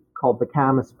called the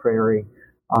Camas Prairie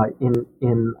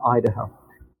in Idaho.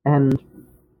 And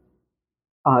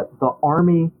the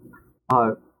army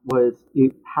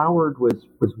Howard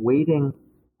was waiting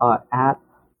at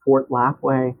Fort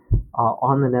Lapwai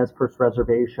on the Nez Perce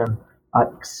reservation,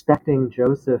 expecting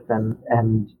Joseph and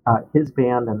his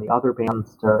band and the other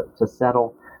bands to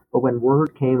settle. But when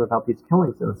word came about these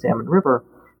killings in the Salmon River,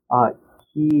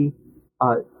 he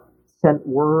sent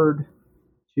word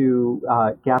to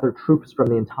gather troops from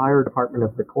the entire Department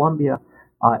of the Columbia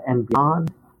and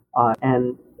beyond.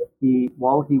 And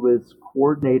while he was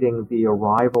coordinating the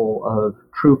arrival of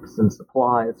troops and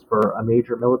supplies for a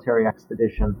major military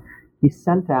expedition, he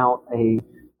sent out a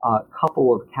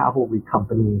couple of cavalry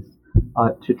companies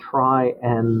to try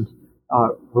and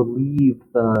relieve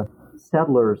the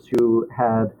settlers who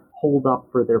had holed up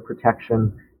for their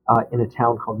protection in a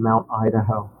town called Mount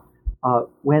Idaho.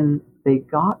 When they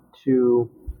got to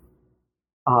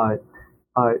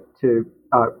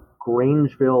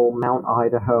Grangeville, Mount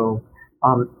Idaho,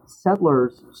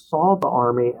 settlers saw the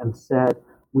army and said,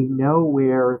 "We know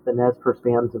where the Nez Perce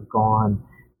bands have gone,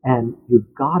 and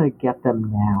you've got to get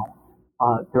them now.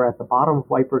 They're at the bottom of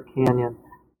Whitebird Canyon,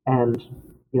 and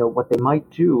what they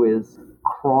might do is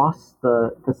cross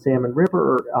the Salmon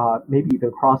River, maybe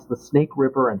even cross the Snake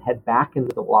River and head back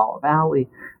into the Wallowa Valley.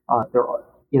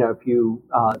 If you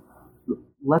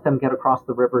let them get across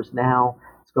the rivers now,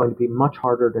 it's going to be much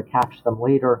harder to catch them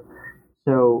later."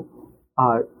 So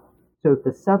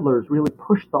the settlers really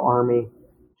pushed the army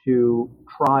to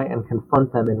try and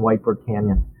confront them in Whitebird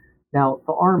Canyon. Now,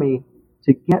 the Army,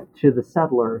 to get to the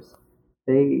settlers,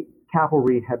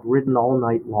 cavalry had ridden all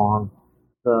night long.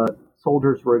 The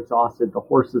soldiers were exhausted, the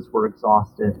horses were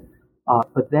exhausted,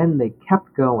 but then they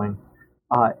kept going,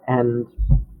 and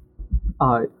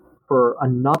for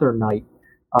another night,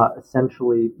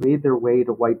 essentially made their way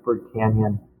to Whitebird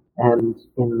Canyon. And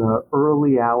in the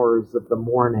early hours of the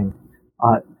morning,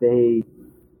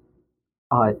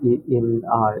 in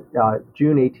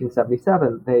June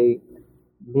 1877, they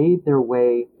made their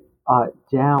way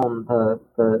down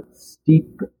the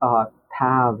steep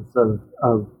paths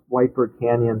of Whitebird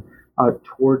Canyon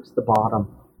towards the bottom.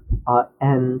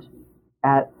 And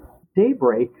at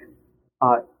daybreak,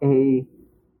 a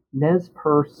Nez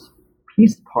Perce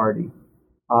peace party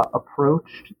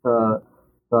approached the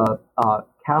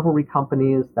cavalry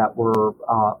companies that were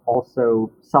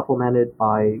also supplemented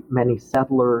by many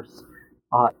settlers,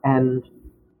 and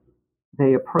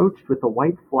they approached with a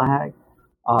white flag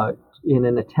in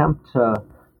an attempt to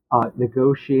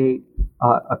negotiate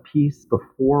a peace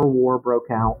before war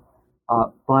broke out.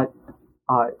 But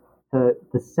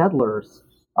the settlers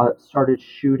started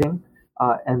shooting,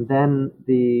 and then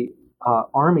the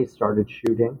army started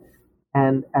shooting.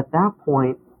 And at that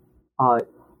point, a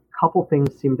couple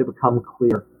things seemed to become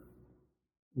clear.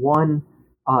 One,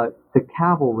 the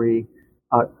cavalry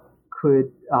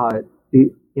could,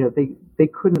 they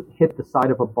couldn't hit the side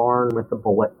of a barn with a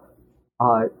bullet.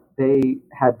 They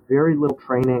had very little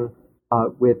training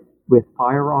with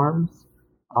firearms.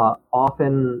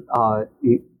 Often,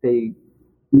 the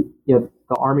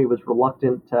army was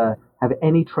reluctant to have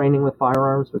any training with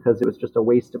firearms because it was just a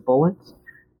waste of bullets.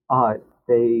 So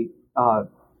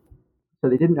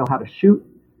they didn't know how to shoot.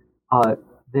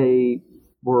 They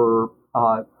were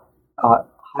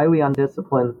highly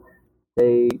undisciplined.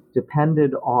 They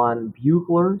depended on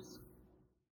buglers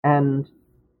and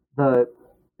to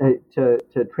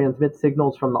transmit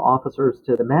signals from the officers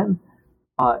to the men.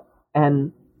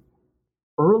 And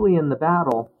early in the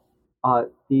battle,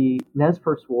 the Nez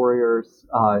Perce warriors,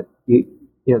 at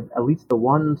least the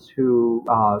ones who,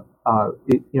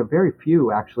 very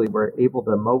few actually were able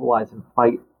to mobilize and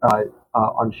fight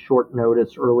on short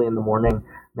notice early in the morning.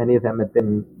 Many of them had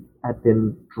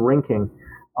been drinking,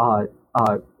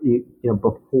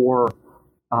 before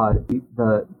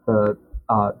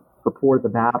before the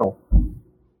battle.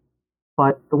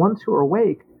 But the ones who were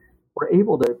awake were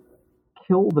able to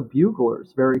kill the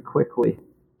buglers very quickly,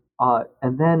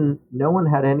 and then no one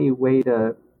had any way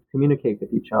to communicate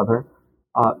with each other.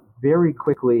 Very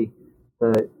quickly,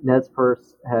 the Nez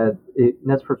Perce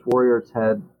warriors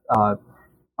had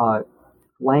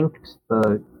flanked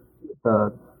the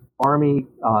army.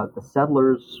 The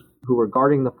settlers who were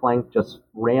guarding the flank just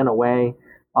ran away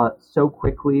so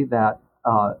quickly that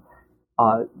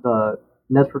the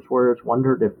Nez Perce warriors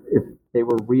wondered if they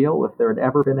were real, if there had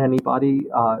ever been anybody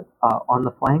on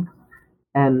the flanks.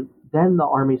 And then the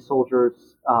army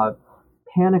soldiers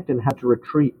panicked and had to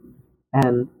retreat.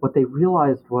 And what they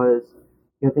realized was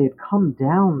they had come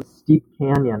down the steep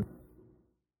canyon,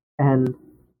 and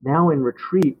now in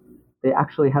retreat, they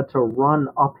actually had to run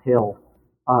uphill,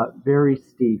 very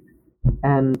steep.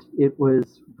 And it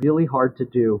was really hard to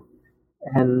do.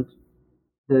 And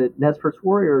the Nez Perce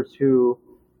warriors who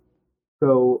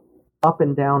go up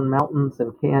and down mountains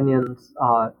and canyons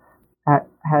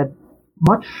had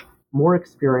much more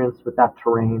experience with that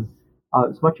terrain. It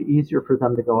was much easier for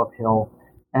them to go uphill,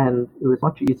 and it was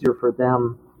much easier for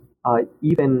them,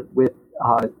 even with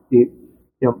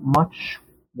much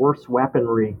worse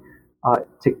weaponry,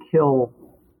 to kill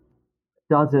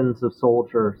dozens of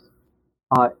soldiers.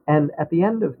 And at the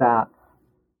end of that,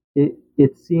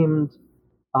 it seemed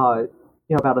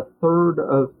about a third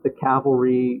of the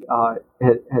cavalry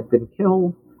had been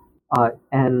killed,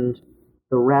 and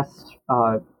the rest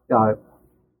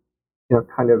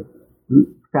kind of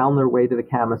found their way to the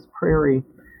Camas Prairie.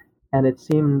 And it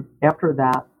seemed after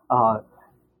that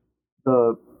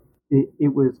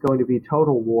it was going to be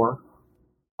total war.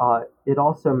 It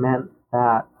also meant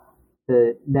that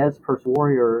the Nez Perce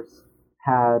warriors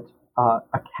had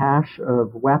a cache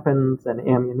of weapons and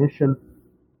ammunition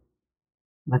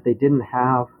that they didn't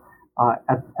have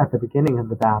at the beginning of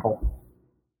the battle.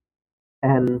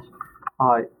 And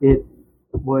it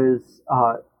was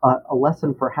a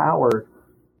lesson for Howard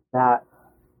that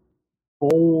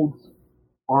bold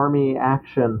army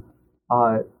action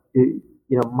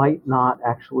might not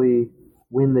actually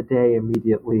win the day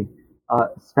immediately,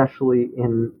 especially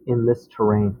in this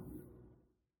terrain.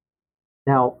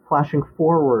 Now, flashing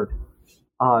forward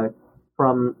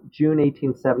from June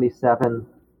 1877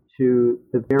 to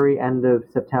the very end of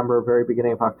September, very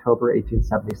beginning of October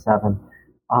 1877.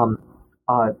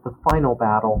 The final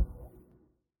battle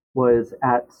was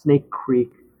at Snake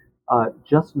Creek,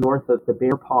 just north of the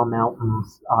Bear Paw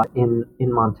Mountains in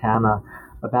Montana,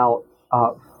 about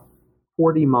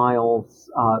 40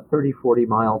 miles, 30, 40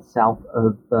 miles south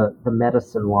of the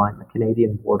Medicine Line, the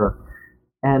Canadian border.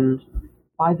 And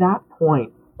by that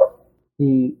point,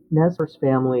 the Nez Perce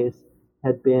families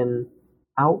had been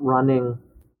outrunning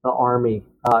the Army,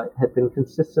 had been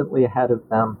consistently ahead of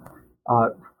them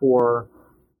for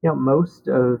most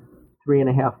of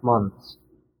 3.5 months.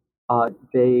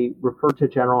 They referred to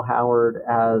General Howard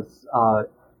as,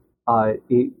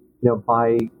 he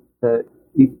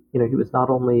was not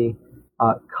only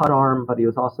cut arm, but he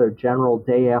was also General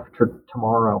Day After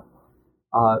Tomorrow,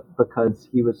 because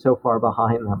he was so far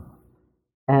behind them.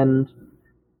 And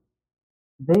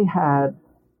they had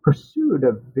pursued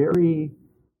a very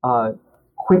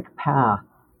quick path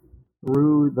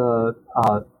through the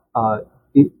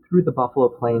Buffalo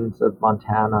Plains of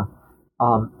Montana,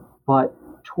 but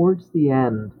towards the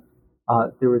end,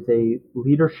 there was a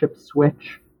leadership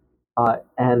switch,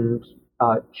 and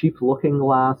Chief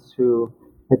Lookingglass, who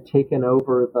had taken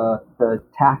over the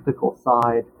tactical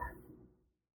side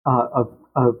of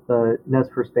the Nez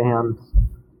Perce bands,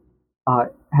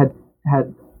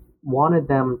 had wanted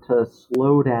them to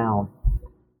slow down.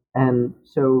 And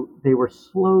so they were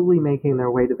slowly making their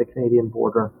way to the Canadian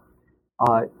border.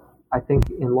 I think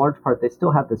in large part they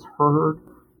still had this herd,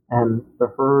 and the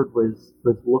herd was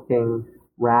looking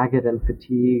ragged and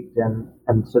fatigued,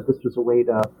 and so this was a way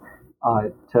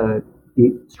to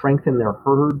strengthen their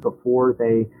herd before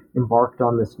they embarked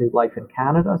on this new life in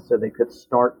Canada, so they could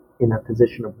start in a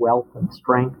position of wealth and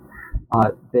strength.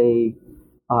 They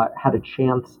had a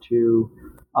chance to,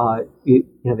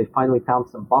 they finally found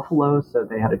some buffalo, so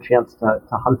they had a chance to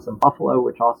hunt some buffalo,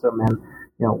 which also meant,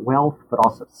 wealth, but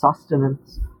also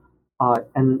sustenance.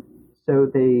 And so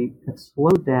they had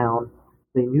slowed down.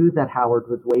 They knew that Howard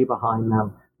was way behind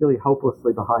them, really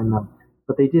hopelessly behind them,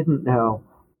 but they didn't know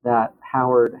that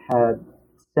Howard had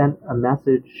sent a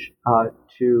message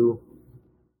to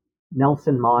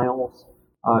Nelson Miles,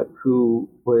 who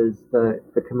was the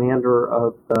commander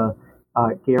of the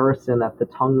garrison at the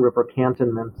Tongue River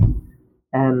Cantonment,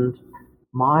 and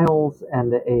Miles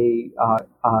and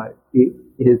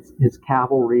his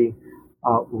cavalry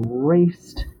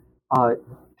raced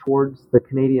towards the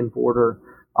Canadian border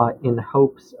in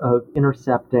hopes of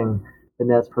intercepting the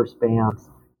Nez Perce bands.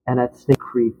 And at Snake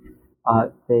Creek,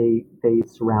 they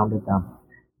surrounded them.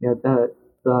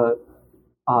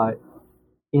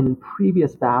 In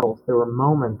previous battles, there were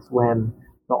moments when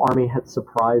the Army had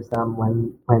surprised them,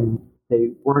 when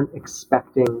they weren't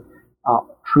expecting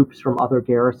troops from other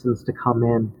garrisons to come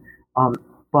in.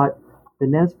 But the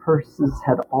Nez Perces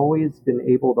had always been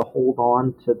able to hold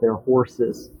on to their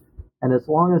horses. And as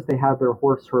long as they had their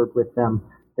horse herd with them,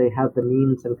 they had the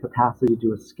means and capacity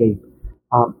to escape.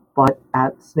 But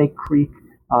at Snake Creek,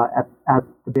 at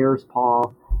the Bear's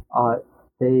Paw,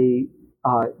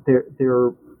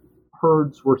 their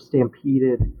herds were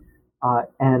stampeded,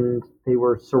 and they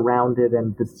were surrounded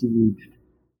and besieged.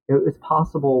 It was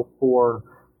possible for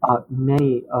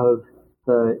many of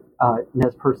the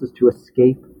Nez Perces to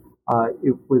escape.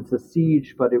 It was a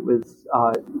siege, but it was,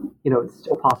 it's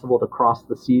still possible to cross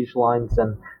the siege lines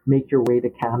and make your way to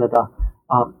Canada.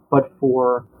 But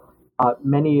for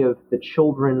many of the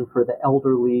children, for the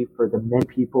elderly, for the many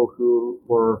people who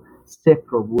were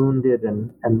sick or wounded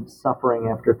and suffering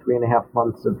after 3.5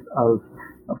 months of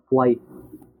flight,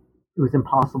 it was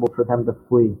impossible for them to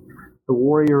flee. The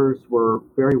warriors were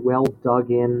very well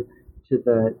dug in to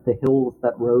the hills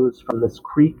that rose from this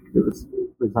creek. It was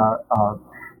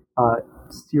a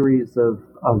series of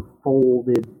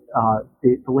folded,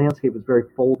 the landscape was very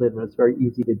folded, and it was very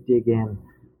easy to dig in.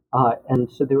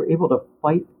 And so they were able to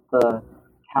fight the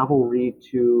cavalry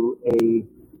to a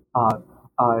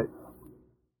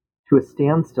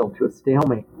standstill, to a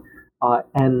stalemate.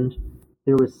 And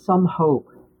there was some hope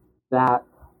that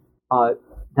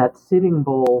that Sitting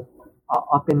Bull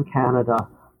up in Canada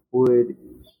would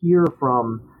hear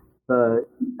from the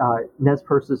Nez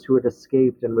Perces who had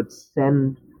escaped and would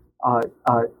send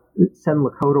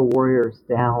Lakota warriors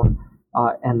down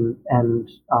and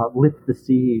lift the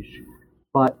siege.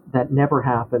 But that never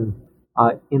happened.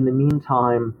 In the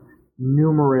meantime,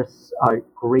 numerous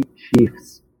great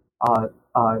chiefs,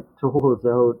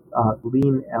 Toholozode,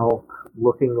 Lean Elk,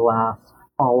 Lookingglass,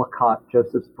 Ollicott,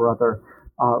 Joseph's brother,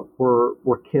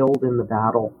 were killed in the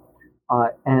battle.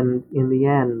 And in the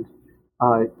end,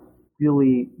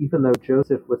 really, even though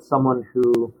Joseph was someone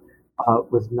who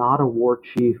was not a war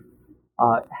chief,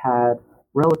 had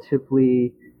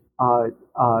relatively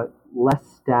less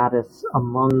status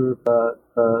among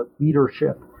the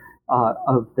leadership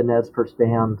of the Nez Perce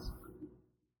bands.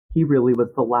 He really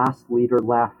was the last leader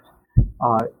left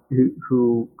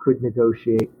who could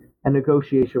negotiate, and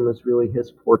negotiation was really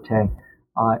his forte.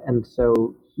 And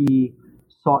so he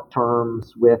sought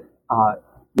terms with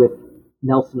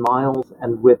Nelson Miles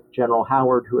and with General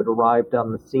Howard, who had arrived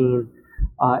on the scene,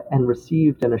 and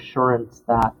received an assurance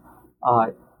that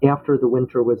after the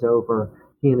winter was over,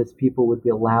 he and his people would be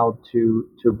allowed to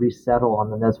resettle on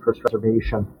the Nez Perce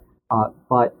reservation.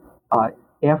 But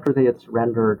after they had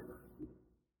surrendered,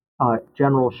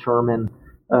 General Sherman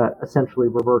essentially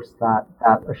reversed that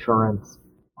assurance,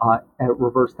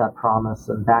 reversed that promise,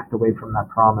 and backed away from that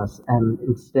promise. And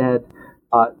instead,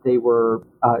 they were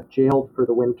jailed for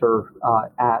the winter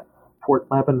at Fort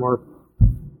Leavenworth,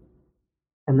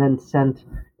 and then sent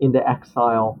into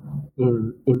exile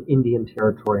in Indian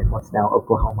Territory in what's now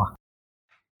Oklahoma.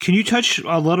 Can you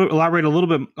elaborate a little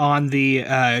bit on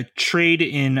the trade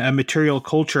in material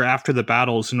culture after the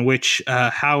battles, in which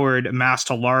Howard amassed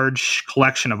a large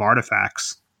collection of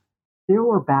artifacts? There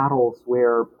were battles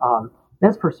where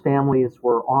Nez Perce families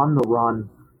were on the run.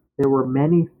 There were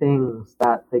many things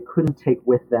that they couldn't take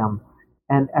with them,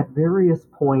 and at various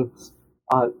points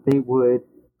they would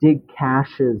dig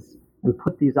caches and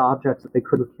put these objects that they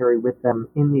couldn't carry with them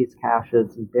in these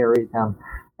caches and bury them.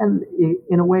 And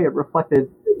in a way, it reflected,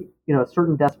 a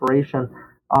certain desperation,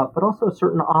 but also a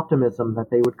certain optimism that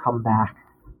they would come back.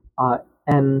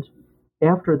 And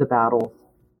after the battles,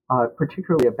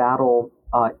 particularly a battle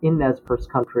in Nez Perce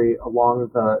country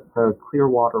along the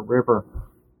Clearwater River,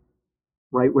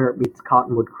 right where it meets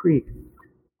Cottonwood Creek,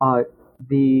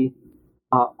 the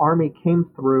Army came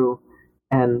through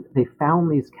and they found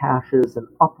these caches and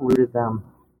uprooted them.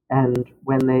 And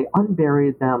when they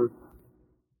unburied them,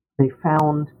 they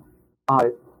found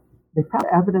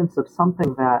evidence of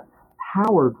something that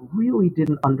Howard really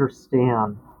didn't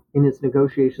understand in his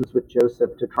negotiations with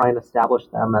Joseph to try and establish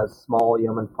them as small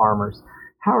yeoman farmers.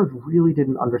 Howard really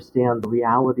didn't understand the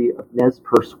reality of Nez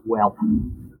Perce wealth.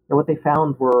 And what they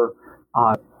found were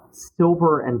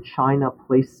silver and china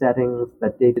place settings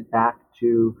that dated back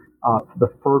to the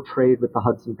fur trade with the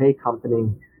Hudson Bay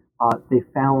Company. They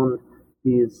found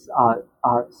these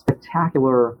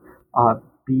spectacular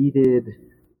beaded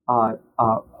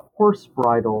horse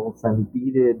bridles and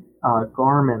beaded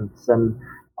garments, and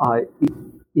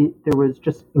there was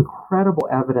just incredible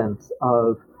evidence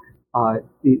of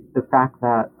the fact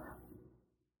that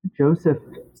Joseph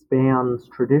Span's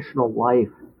traditional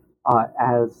life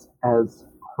as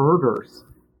herders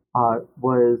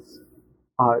was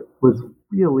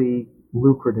really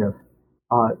lucrative.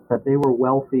 That they were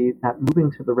wealthy, that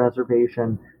moving to the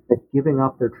reservation, that giving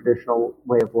up their traditional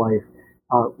way of life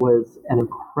was an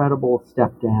incredible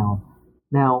step down.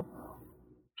 Now,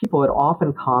 people had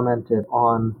often commented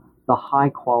on the high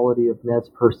quality of Nez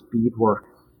Perce beadwork,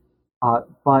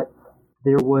 but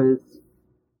there was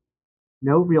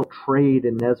no real trade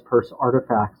in Nez Perce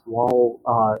artifacts. While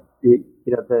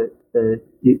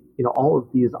all of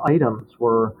these items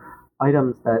were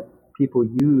items that people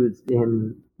used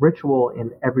in ritual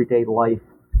in everyday life,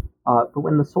 but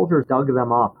when the soldiers dug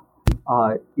them up,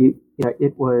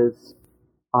 there was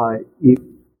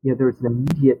an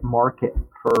immediate market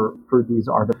for these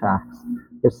artifacts.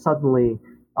 If suddenly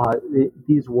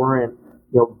these weren't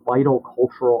vital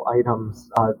cultural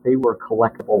items, they were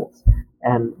collectibles,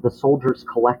 and the soldiers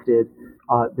collected.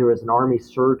 There was an army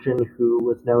surgeon who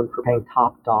was known for paying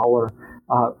top dollar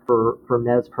for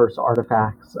Nez Perce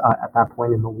artifacts at that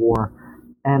point in the war,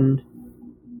 and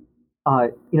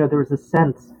there was a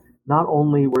sense. Not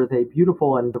only were they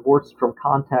beautiful and divorced from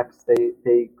context,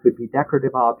 they could be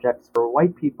decorative objects for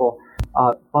white people,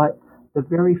 but the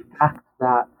very fact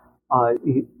that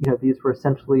these were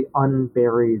essentially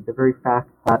unburied, the very fact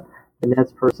that the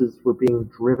Nez Perces were being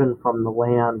driven from the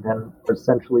land and were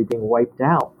essentially being wiped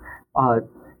out,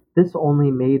 this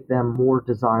only made them more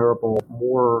desirable,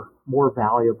 more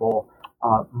valuable,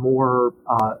 more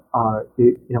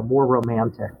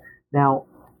romantic. Now,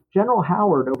 General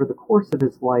Howard, over the course of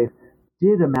his life,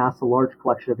 did amass a large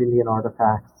collection of Indian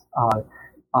artifacts.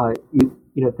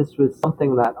 This was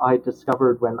something that I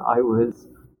discovered when I was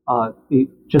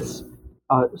just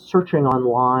searching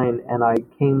online, and I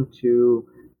came to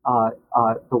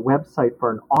the website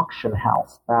for an auction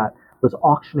house that was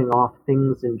auctioning off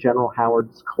things in General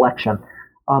Howard's collection.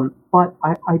 But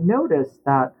I noticed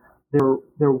that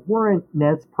there weren't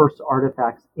Nez Perce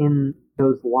artifacts in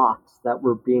those lots that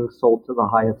were being sold to the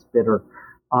highest bidder.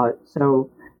 So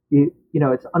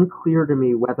it's unclear to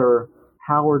me whether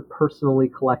Howard personally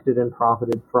collected and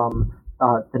profited from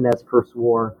the Nez Perce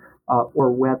War,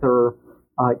 or whether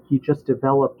he just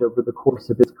developed over the course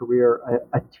of his career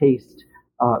a taste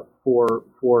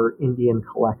for Indian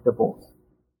collectibles.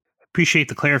 Appreciate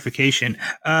the clarification.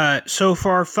 So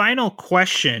for our final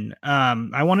question,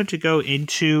 I wanted to go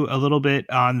into a little bit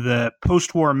on the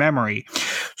post-war memory.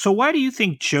 So why do you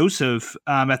think Joseph,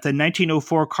 at the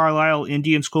 1904 Carlisle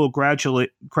Indian School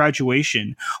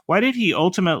graduation, why did he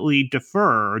ultimately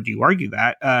defer, or do you argue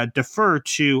that, defer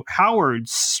to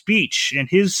Howard's speech and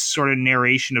his sort of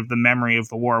narration of the memory of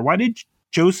the war? Why did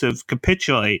Joseph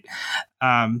capitulate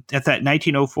at that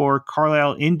 1904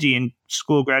 Carlisle Indian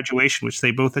School graduation, which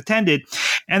they both attended?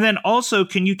 And then also,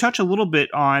 can you touch a little bit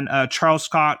on Charles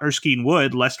Scott Erskine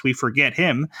Wood, lest we forget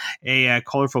him, a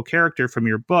colorful character from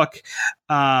your book?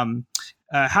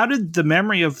 How did the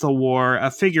memory of the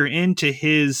war figure into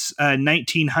his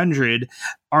 1900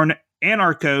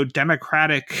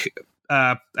 anarcho-democratic,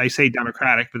 I say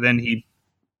democratic, but then he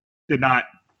did not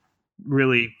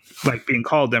really like being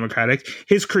called democratic,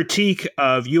 his critique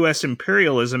of U.S.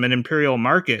 imperialism and imperial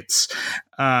markets?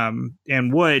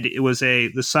 And Wood was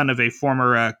the son of a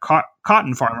former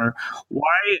cotton farmer.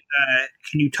 Why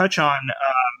can you touch on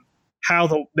how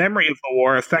the memory of the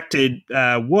war affected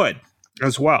Wood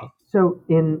as well? So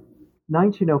in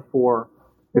 1904,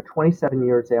 27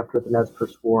 years after the Nez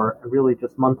Perce War, and really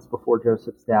just months before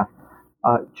Joseph's death,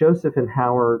 Joseph and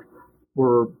Howard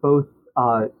were both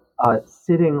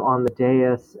sitting on the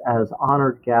dais as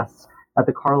honored guests at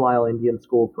the Carlisle Indian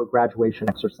School for graduation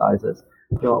exercises.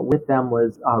 With them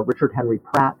was Richard Henry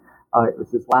Pratt. It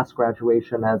was his last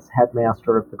graduation as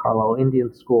headmaster of the Carlisle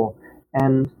Indian School.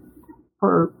 And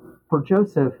for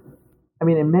Joseph, I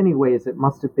mean, in many ways, it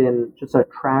must have been just a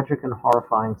tragic and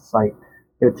horrifying sight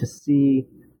to see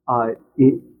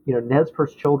Nez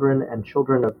Perce children and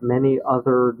children of many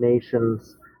other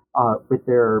nations with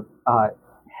their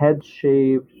heads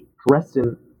shaved, dressed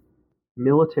in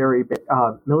military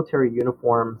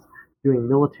uniforms, doing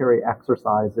military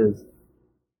exercises.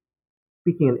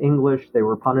 Speaking in English, they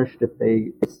were punished if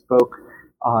they spoke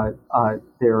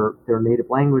their native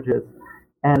languages,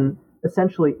 and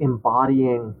essentially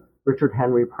embodying Richard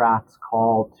Henry Pratt's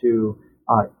call to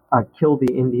kill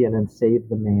the Indian and save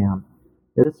the man.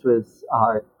 This was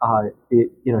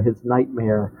his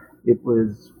nightmare. It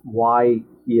was why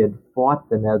he had fought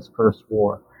the Nez Perce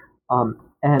War.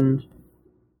 And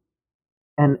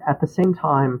at the same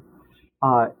time,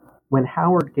 when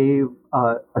Howard gave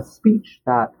a speech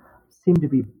that seemed to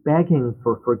be begging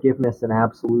for forgiveness and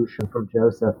absolution from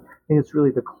Joseph, I think it's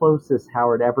really the closest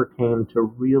Howard ever came to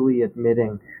really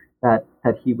admitting that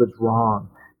he was wrong.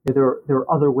 There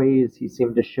are other ways he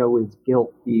seemed to show his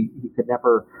guilt. He could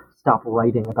never stop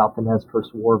writing about the Nez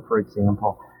Perce War, for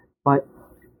example. But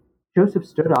Joseph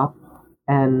stood up,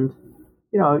 and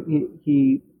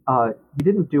he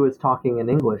didn't do his talking in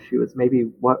English. He was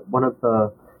maybe one of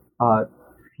the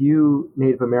few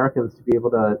Native Americans to be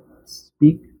able to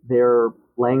speak their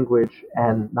language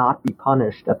and not be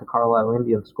punished at the Carlisle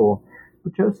Indian School.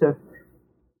 But Joseph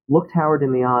looked Howard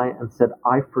in the eye and said,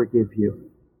 "I forgive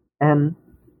you." And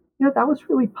that was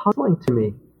really puzzling to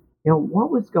me.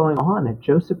 What was going on? Had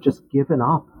Joseph just given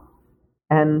up?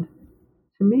 And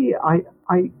to me,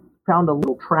 I found a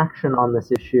little traction on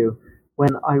this issue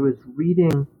when I was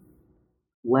reading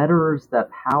letters that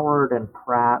Howard and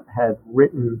Pratt had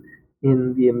written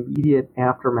in the immediate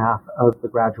aftermath of the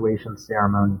graduation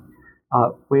ceremony,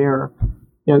 where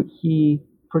he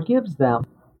forgives them,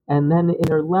 and then in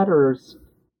their letters,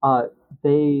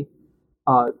 they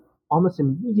almost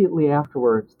immediately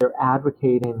afterwards, they're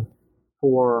advocating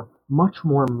for much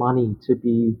more money to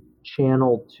be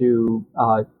channeled to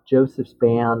Joseph's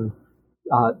band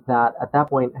that at that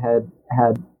point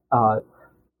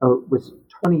was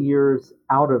 20 years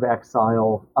out of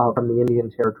exile from the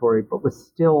Indian Territory, but was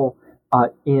still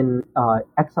in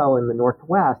exile in the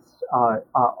Northwest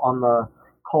on the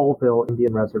Colville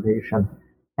Indian Reservation.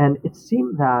 And it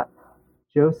seemed that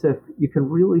Joseph, you can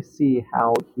really see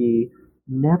how he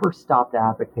never stopped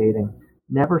advocating,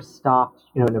 never stopped,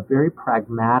 in a very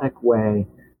pragmatic way,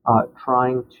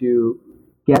 trying to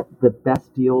get the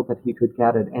best deal that he could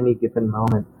get at any given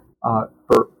moment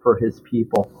for his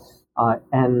people.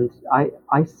 And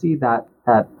I see that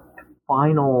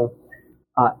final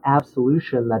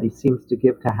absolution that he seems to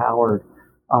give to Howard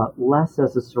less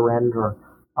as a surrender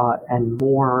and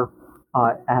more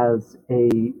as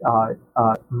a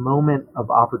moment of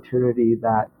opportunity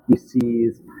that he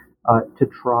sees to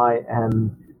try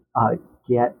and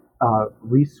get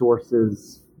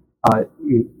resources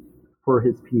for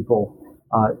his people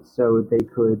so they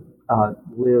could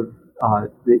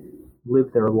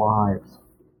live their lives.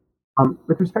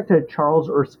 With respect to Charles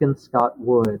Erskine Scott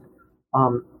Wood,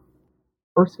 um,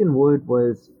 Erskine Wood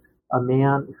was a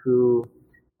man who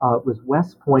was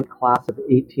West Point class of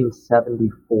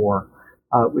 1874,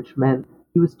 which meant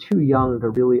he was too young to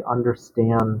really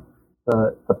understand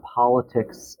the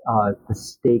politics, the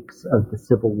stakes of the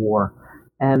Civil War.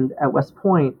 And at West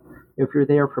Point, if you're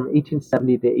there from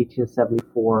 1870 to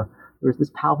 1874, there was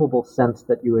this palpable sense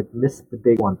that you had missed the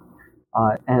big one.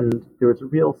 And there was a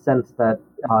real sense that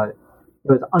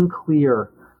it was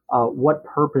unclear what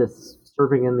purpose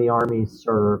serving in the army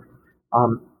served.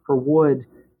 For Wood,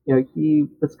 he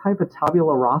was kind of a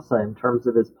tabula rasa in terms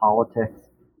of his politics.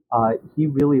 He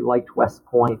really liked West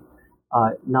Point,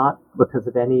 not because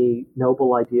of any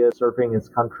noble idea of serving his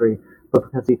country, but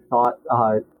because he thought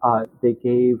they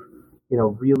gave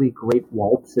really great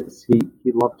waltzes. He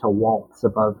loved to waltz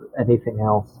above anything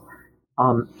else.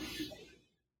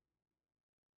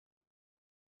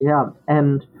 Yeah,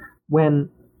 and when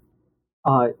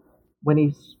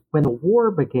when the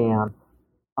war began,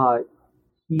 uh,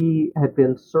 he had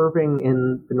been serving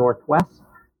in the Northwest.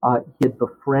 He had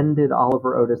befriended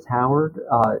Oliver Otis Howard,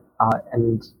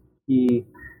 and he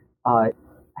uh,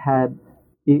 had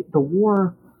the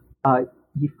war. Uh,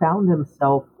 he found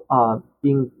himself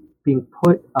being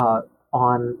put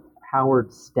on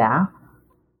Howard's staff,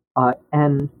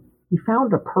 and he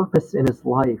found a purpose in his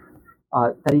life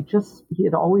that he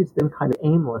had always been kind of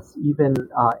aimless, even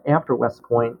after West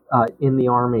Point in the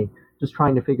Army, just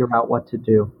trying to figure out what to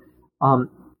do.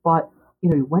 But he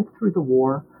went through the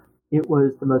war. It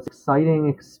was the most exciting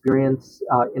experience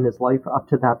in his life up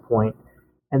to that point.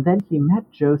 And then he met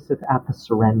Joseph at the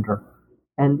surrender.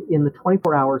 And in the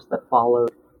 24 hours that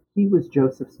followed, he was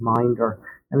Joseph's minder,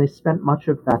 and they spent much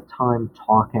of that time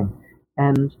talking.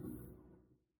 And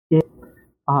it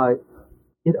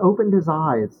it opened his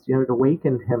eyes, it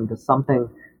awakened him to something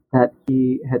that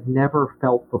he had never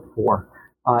felt before.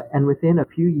 And within a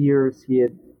few years, he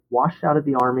had washed out of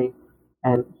the Army,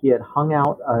 and he had hung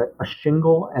out a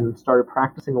shingle and started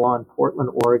practicing law in Portland,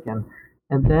 Oregon.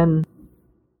 And then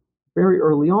very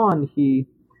early on, he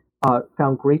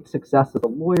found great success as a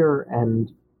lawyer,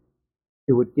 and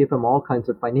it would give him all kinds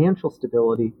of financial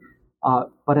stability.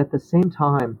 But at the same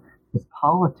time, his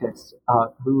politics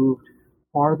moved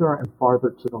farther and farther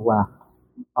to the left.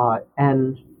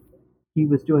 And he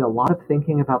was doing a lot of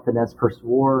thinking about the Nez Perce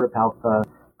War, about the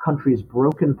country's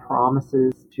broken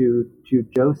promises to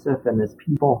Joseph and his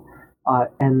people.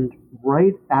 And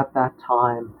right at that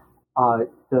time,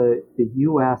 the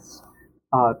U.S.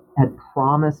 Had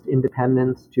promised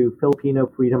independence to Filipino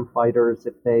freedom fighters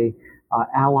if they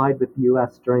allied with the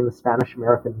U.S. during the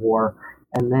Spanish-American War.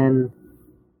 And then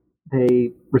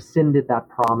they rescinded that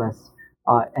promise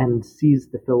and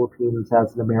seized the Philippines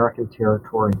as an American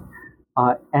territory.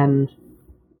 And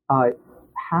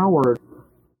Howard,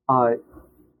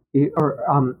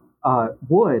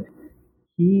 Wood,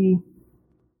 he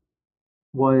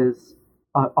was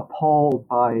appalled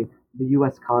by the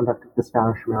U.S. conduct of the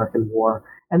Spanish-American War,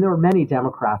 and there were many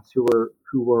Democrats who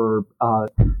were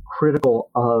critical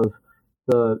of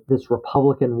this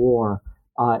Republican War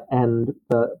and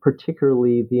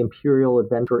particularly the imperial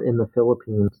adventure in the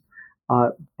Philippines.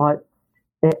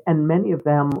 And many of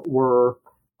them were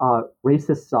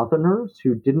racist Southerners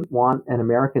who didn't want an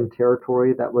American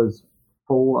territory that was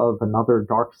full of another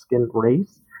dark-skinned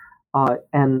race.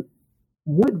 And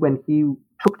Wood, when he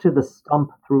took to the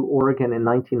stump through Oregon in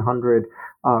 1900,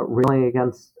 railing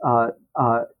against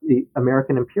the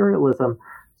American imperialism,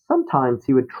 sometimes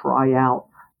he would try out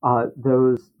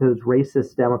those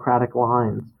racist Democratic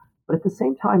lines. But at the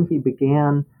same time, he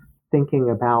began thinking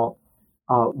about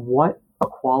what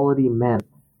equality meant.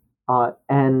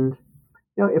 And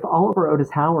if Oliver Otis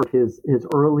Howard, his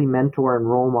early mentor and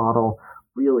role model,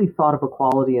 really thought of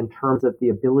equality in terms of the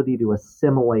ability to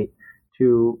assimilate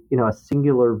to a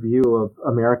singular view of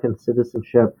American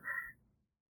citizenship,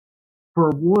 for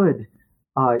Wood,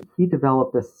 he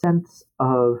developed a sense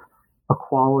of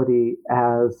equality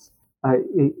as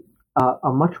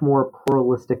a much more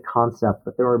pluralistic concept,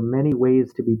 that there are many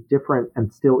ways to be different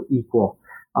and still equal.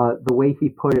 The way he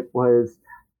put it was,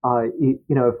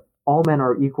 if all men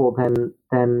are equal,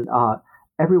 then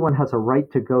everyone has a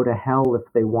right to go to hell if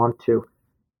they want to.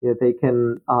 They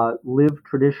can live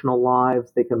traditional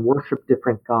lives. They can worship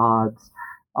different gods,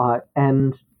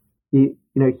 and he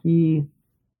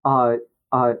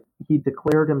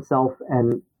declared himself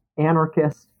an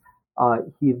anarchist.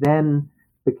 He then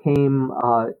became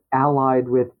allied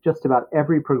with just about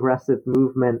every progressive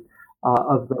movement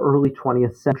of the early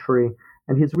 20th century,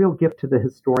 and he's a real gift to the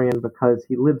historian because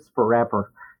he lives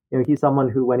forever. He's someone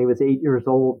who, when he was 8 years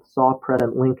old, saw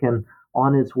President Lincoln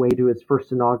on his way to his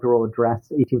first inaugural address,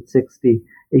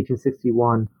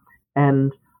 1861.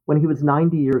 And when he was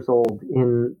 90 years old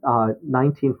in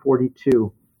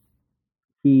 1942,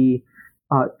 he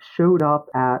showed up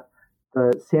at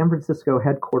the San Francisco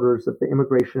headquarters of the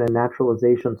Immigration and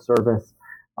Naturalization Service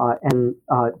and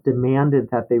demanded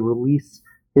that they release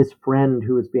his friend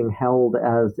who was being held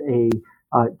as a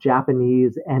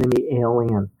Japanese enemy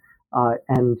alien.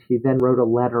 And he then wrote a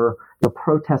letter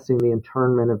protesting the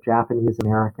internment of Japanese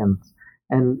Americans.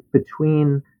 And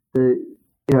between the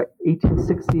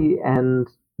 1860 and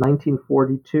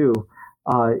 1942,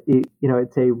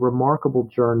 it's a remarkable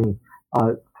journey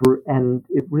through, and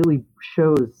it really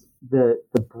shows the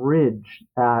bridge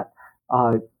that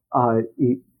of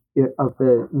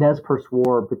the Nez Perce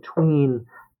War between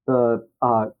the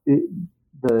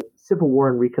Civil War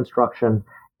and Reconstruction,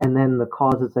 and then the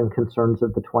causes and concerns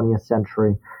of the 20th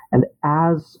century. And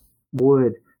as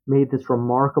Wood made this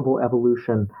remarkable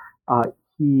evolution,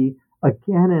 he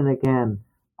again and again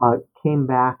came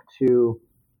back to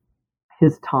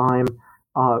his time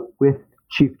with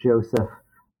Chief Joseph.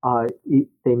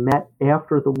 They met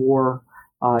after the war.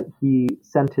 He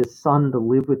sent his son to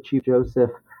live with Chief Joseph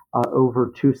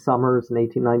over 2 summers in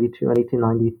 1892 and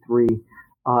 1893.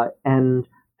 And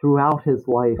throughout his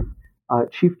life,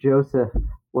 Chief Joseph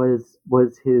was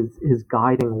his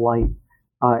guiding light.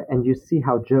 And you see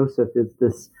how Joseph is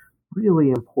this really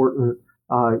important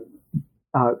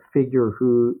figure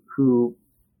who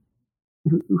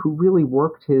really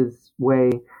worked his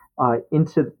way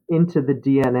into the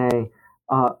DNA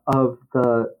of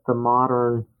the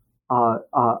modern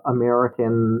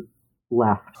American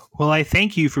left. Well, I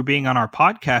thank you for being on our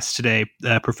podcast today,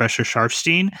 Professor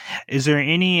Sharfstein. Is there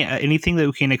anything that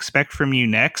we can expect from you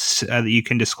next that you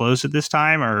can disclose at this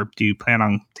time, or do you plan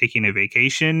on taking a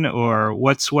vacation, or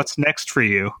what's next for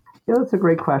you? That's a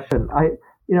great question.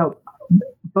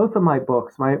 Both of my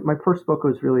books, my first book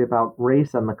was really about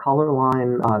race and the color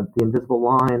line, the invisible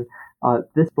line.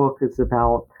 This book is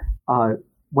about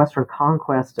Western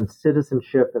conquest and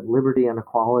citizenship and liberty and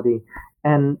equality.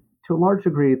 And to a large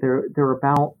degree, they're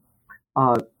about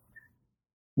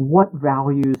what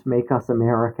values make us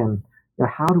American.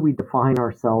 How do we define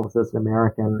ourselves as an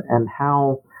American, and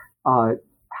how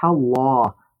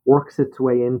law works its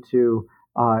way into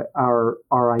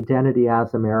our identity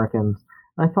as Americans.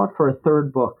 And I thought for a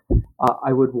third book,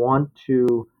 I would want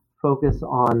to focus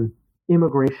on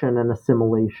immigration and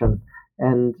assimilation.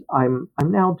 And I'm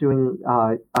now doing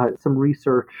some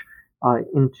research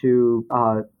into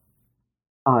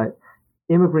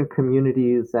immigrant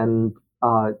communities and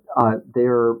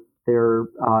their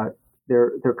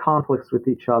conflicts with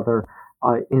each other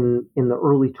in the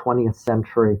early 20th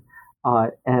century.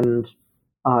 At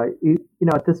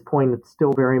this point, it's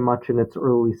still very much in its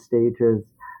early stages,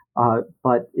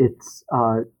 but it's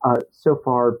so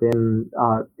far been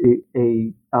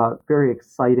a very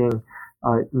exciting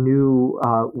new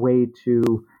way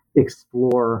to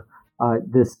explore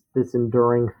this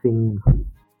enduring theme.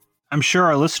 I'm sure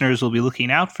our listeners will be looking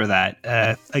out for that.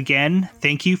 Again,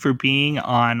 thank you for being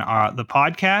on the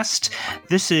podcast.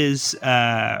 This is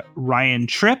Ryan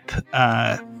Tripp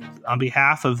on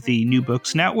behalf of the New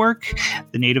Books Network,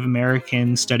 the Native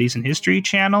American Studies and History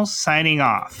channel, signing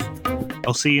off.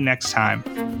 I'll see you next time.